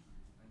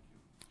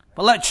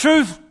 But let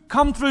truth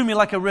come through me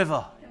like a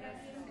river.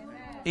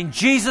 In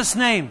Jesus'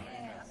 name.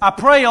 I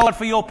pray, oh God,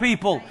 for your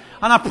people.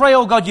 And I pray,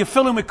 oh God, you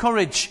fill them with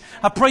courage.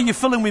 I pray you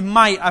fill them with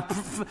might.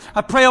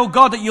 I pray, oh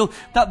God,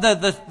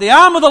 that the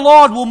arm of the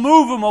Lord will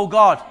move them, oh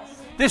God,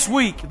 this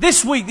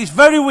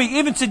very week,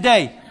 even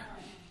today.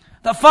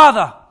 That,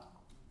 Father,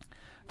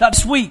 that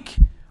this week,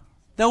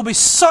 there will be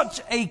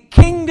such a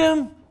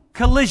kingdom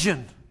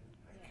collision.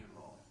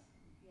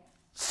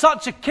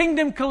 Such a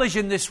kingdom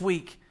collision this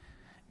week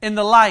in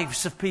the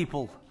lives of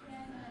people.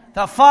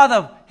 That,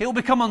 Father, it will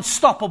become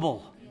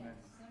unstoppable.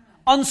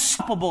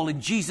 Unstoppable in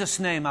Jesus'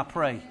 name, I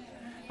pray.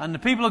 And the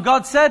people of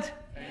God said,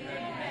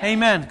 Amen.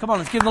 Amen. Come on,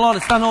 let's give the Lord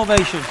a stand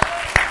ovation.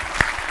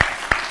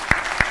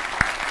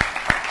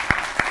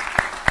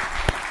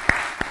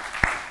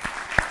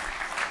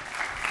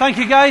 Thank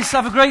you, guys.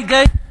 Have a great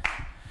day.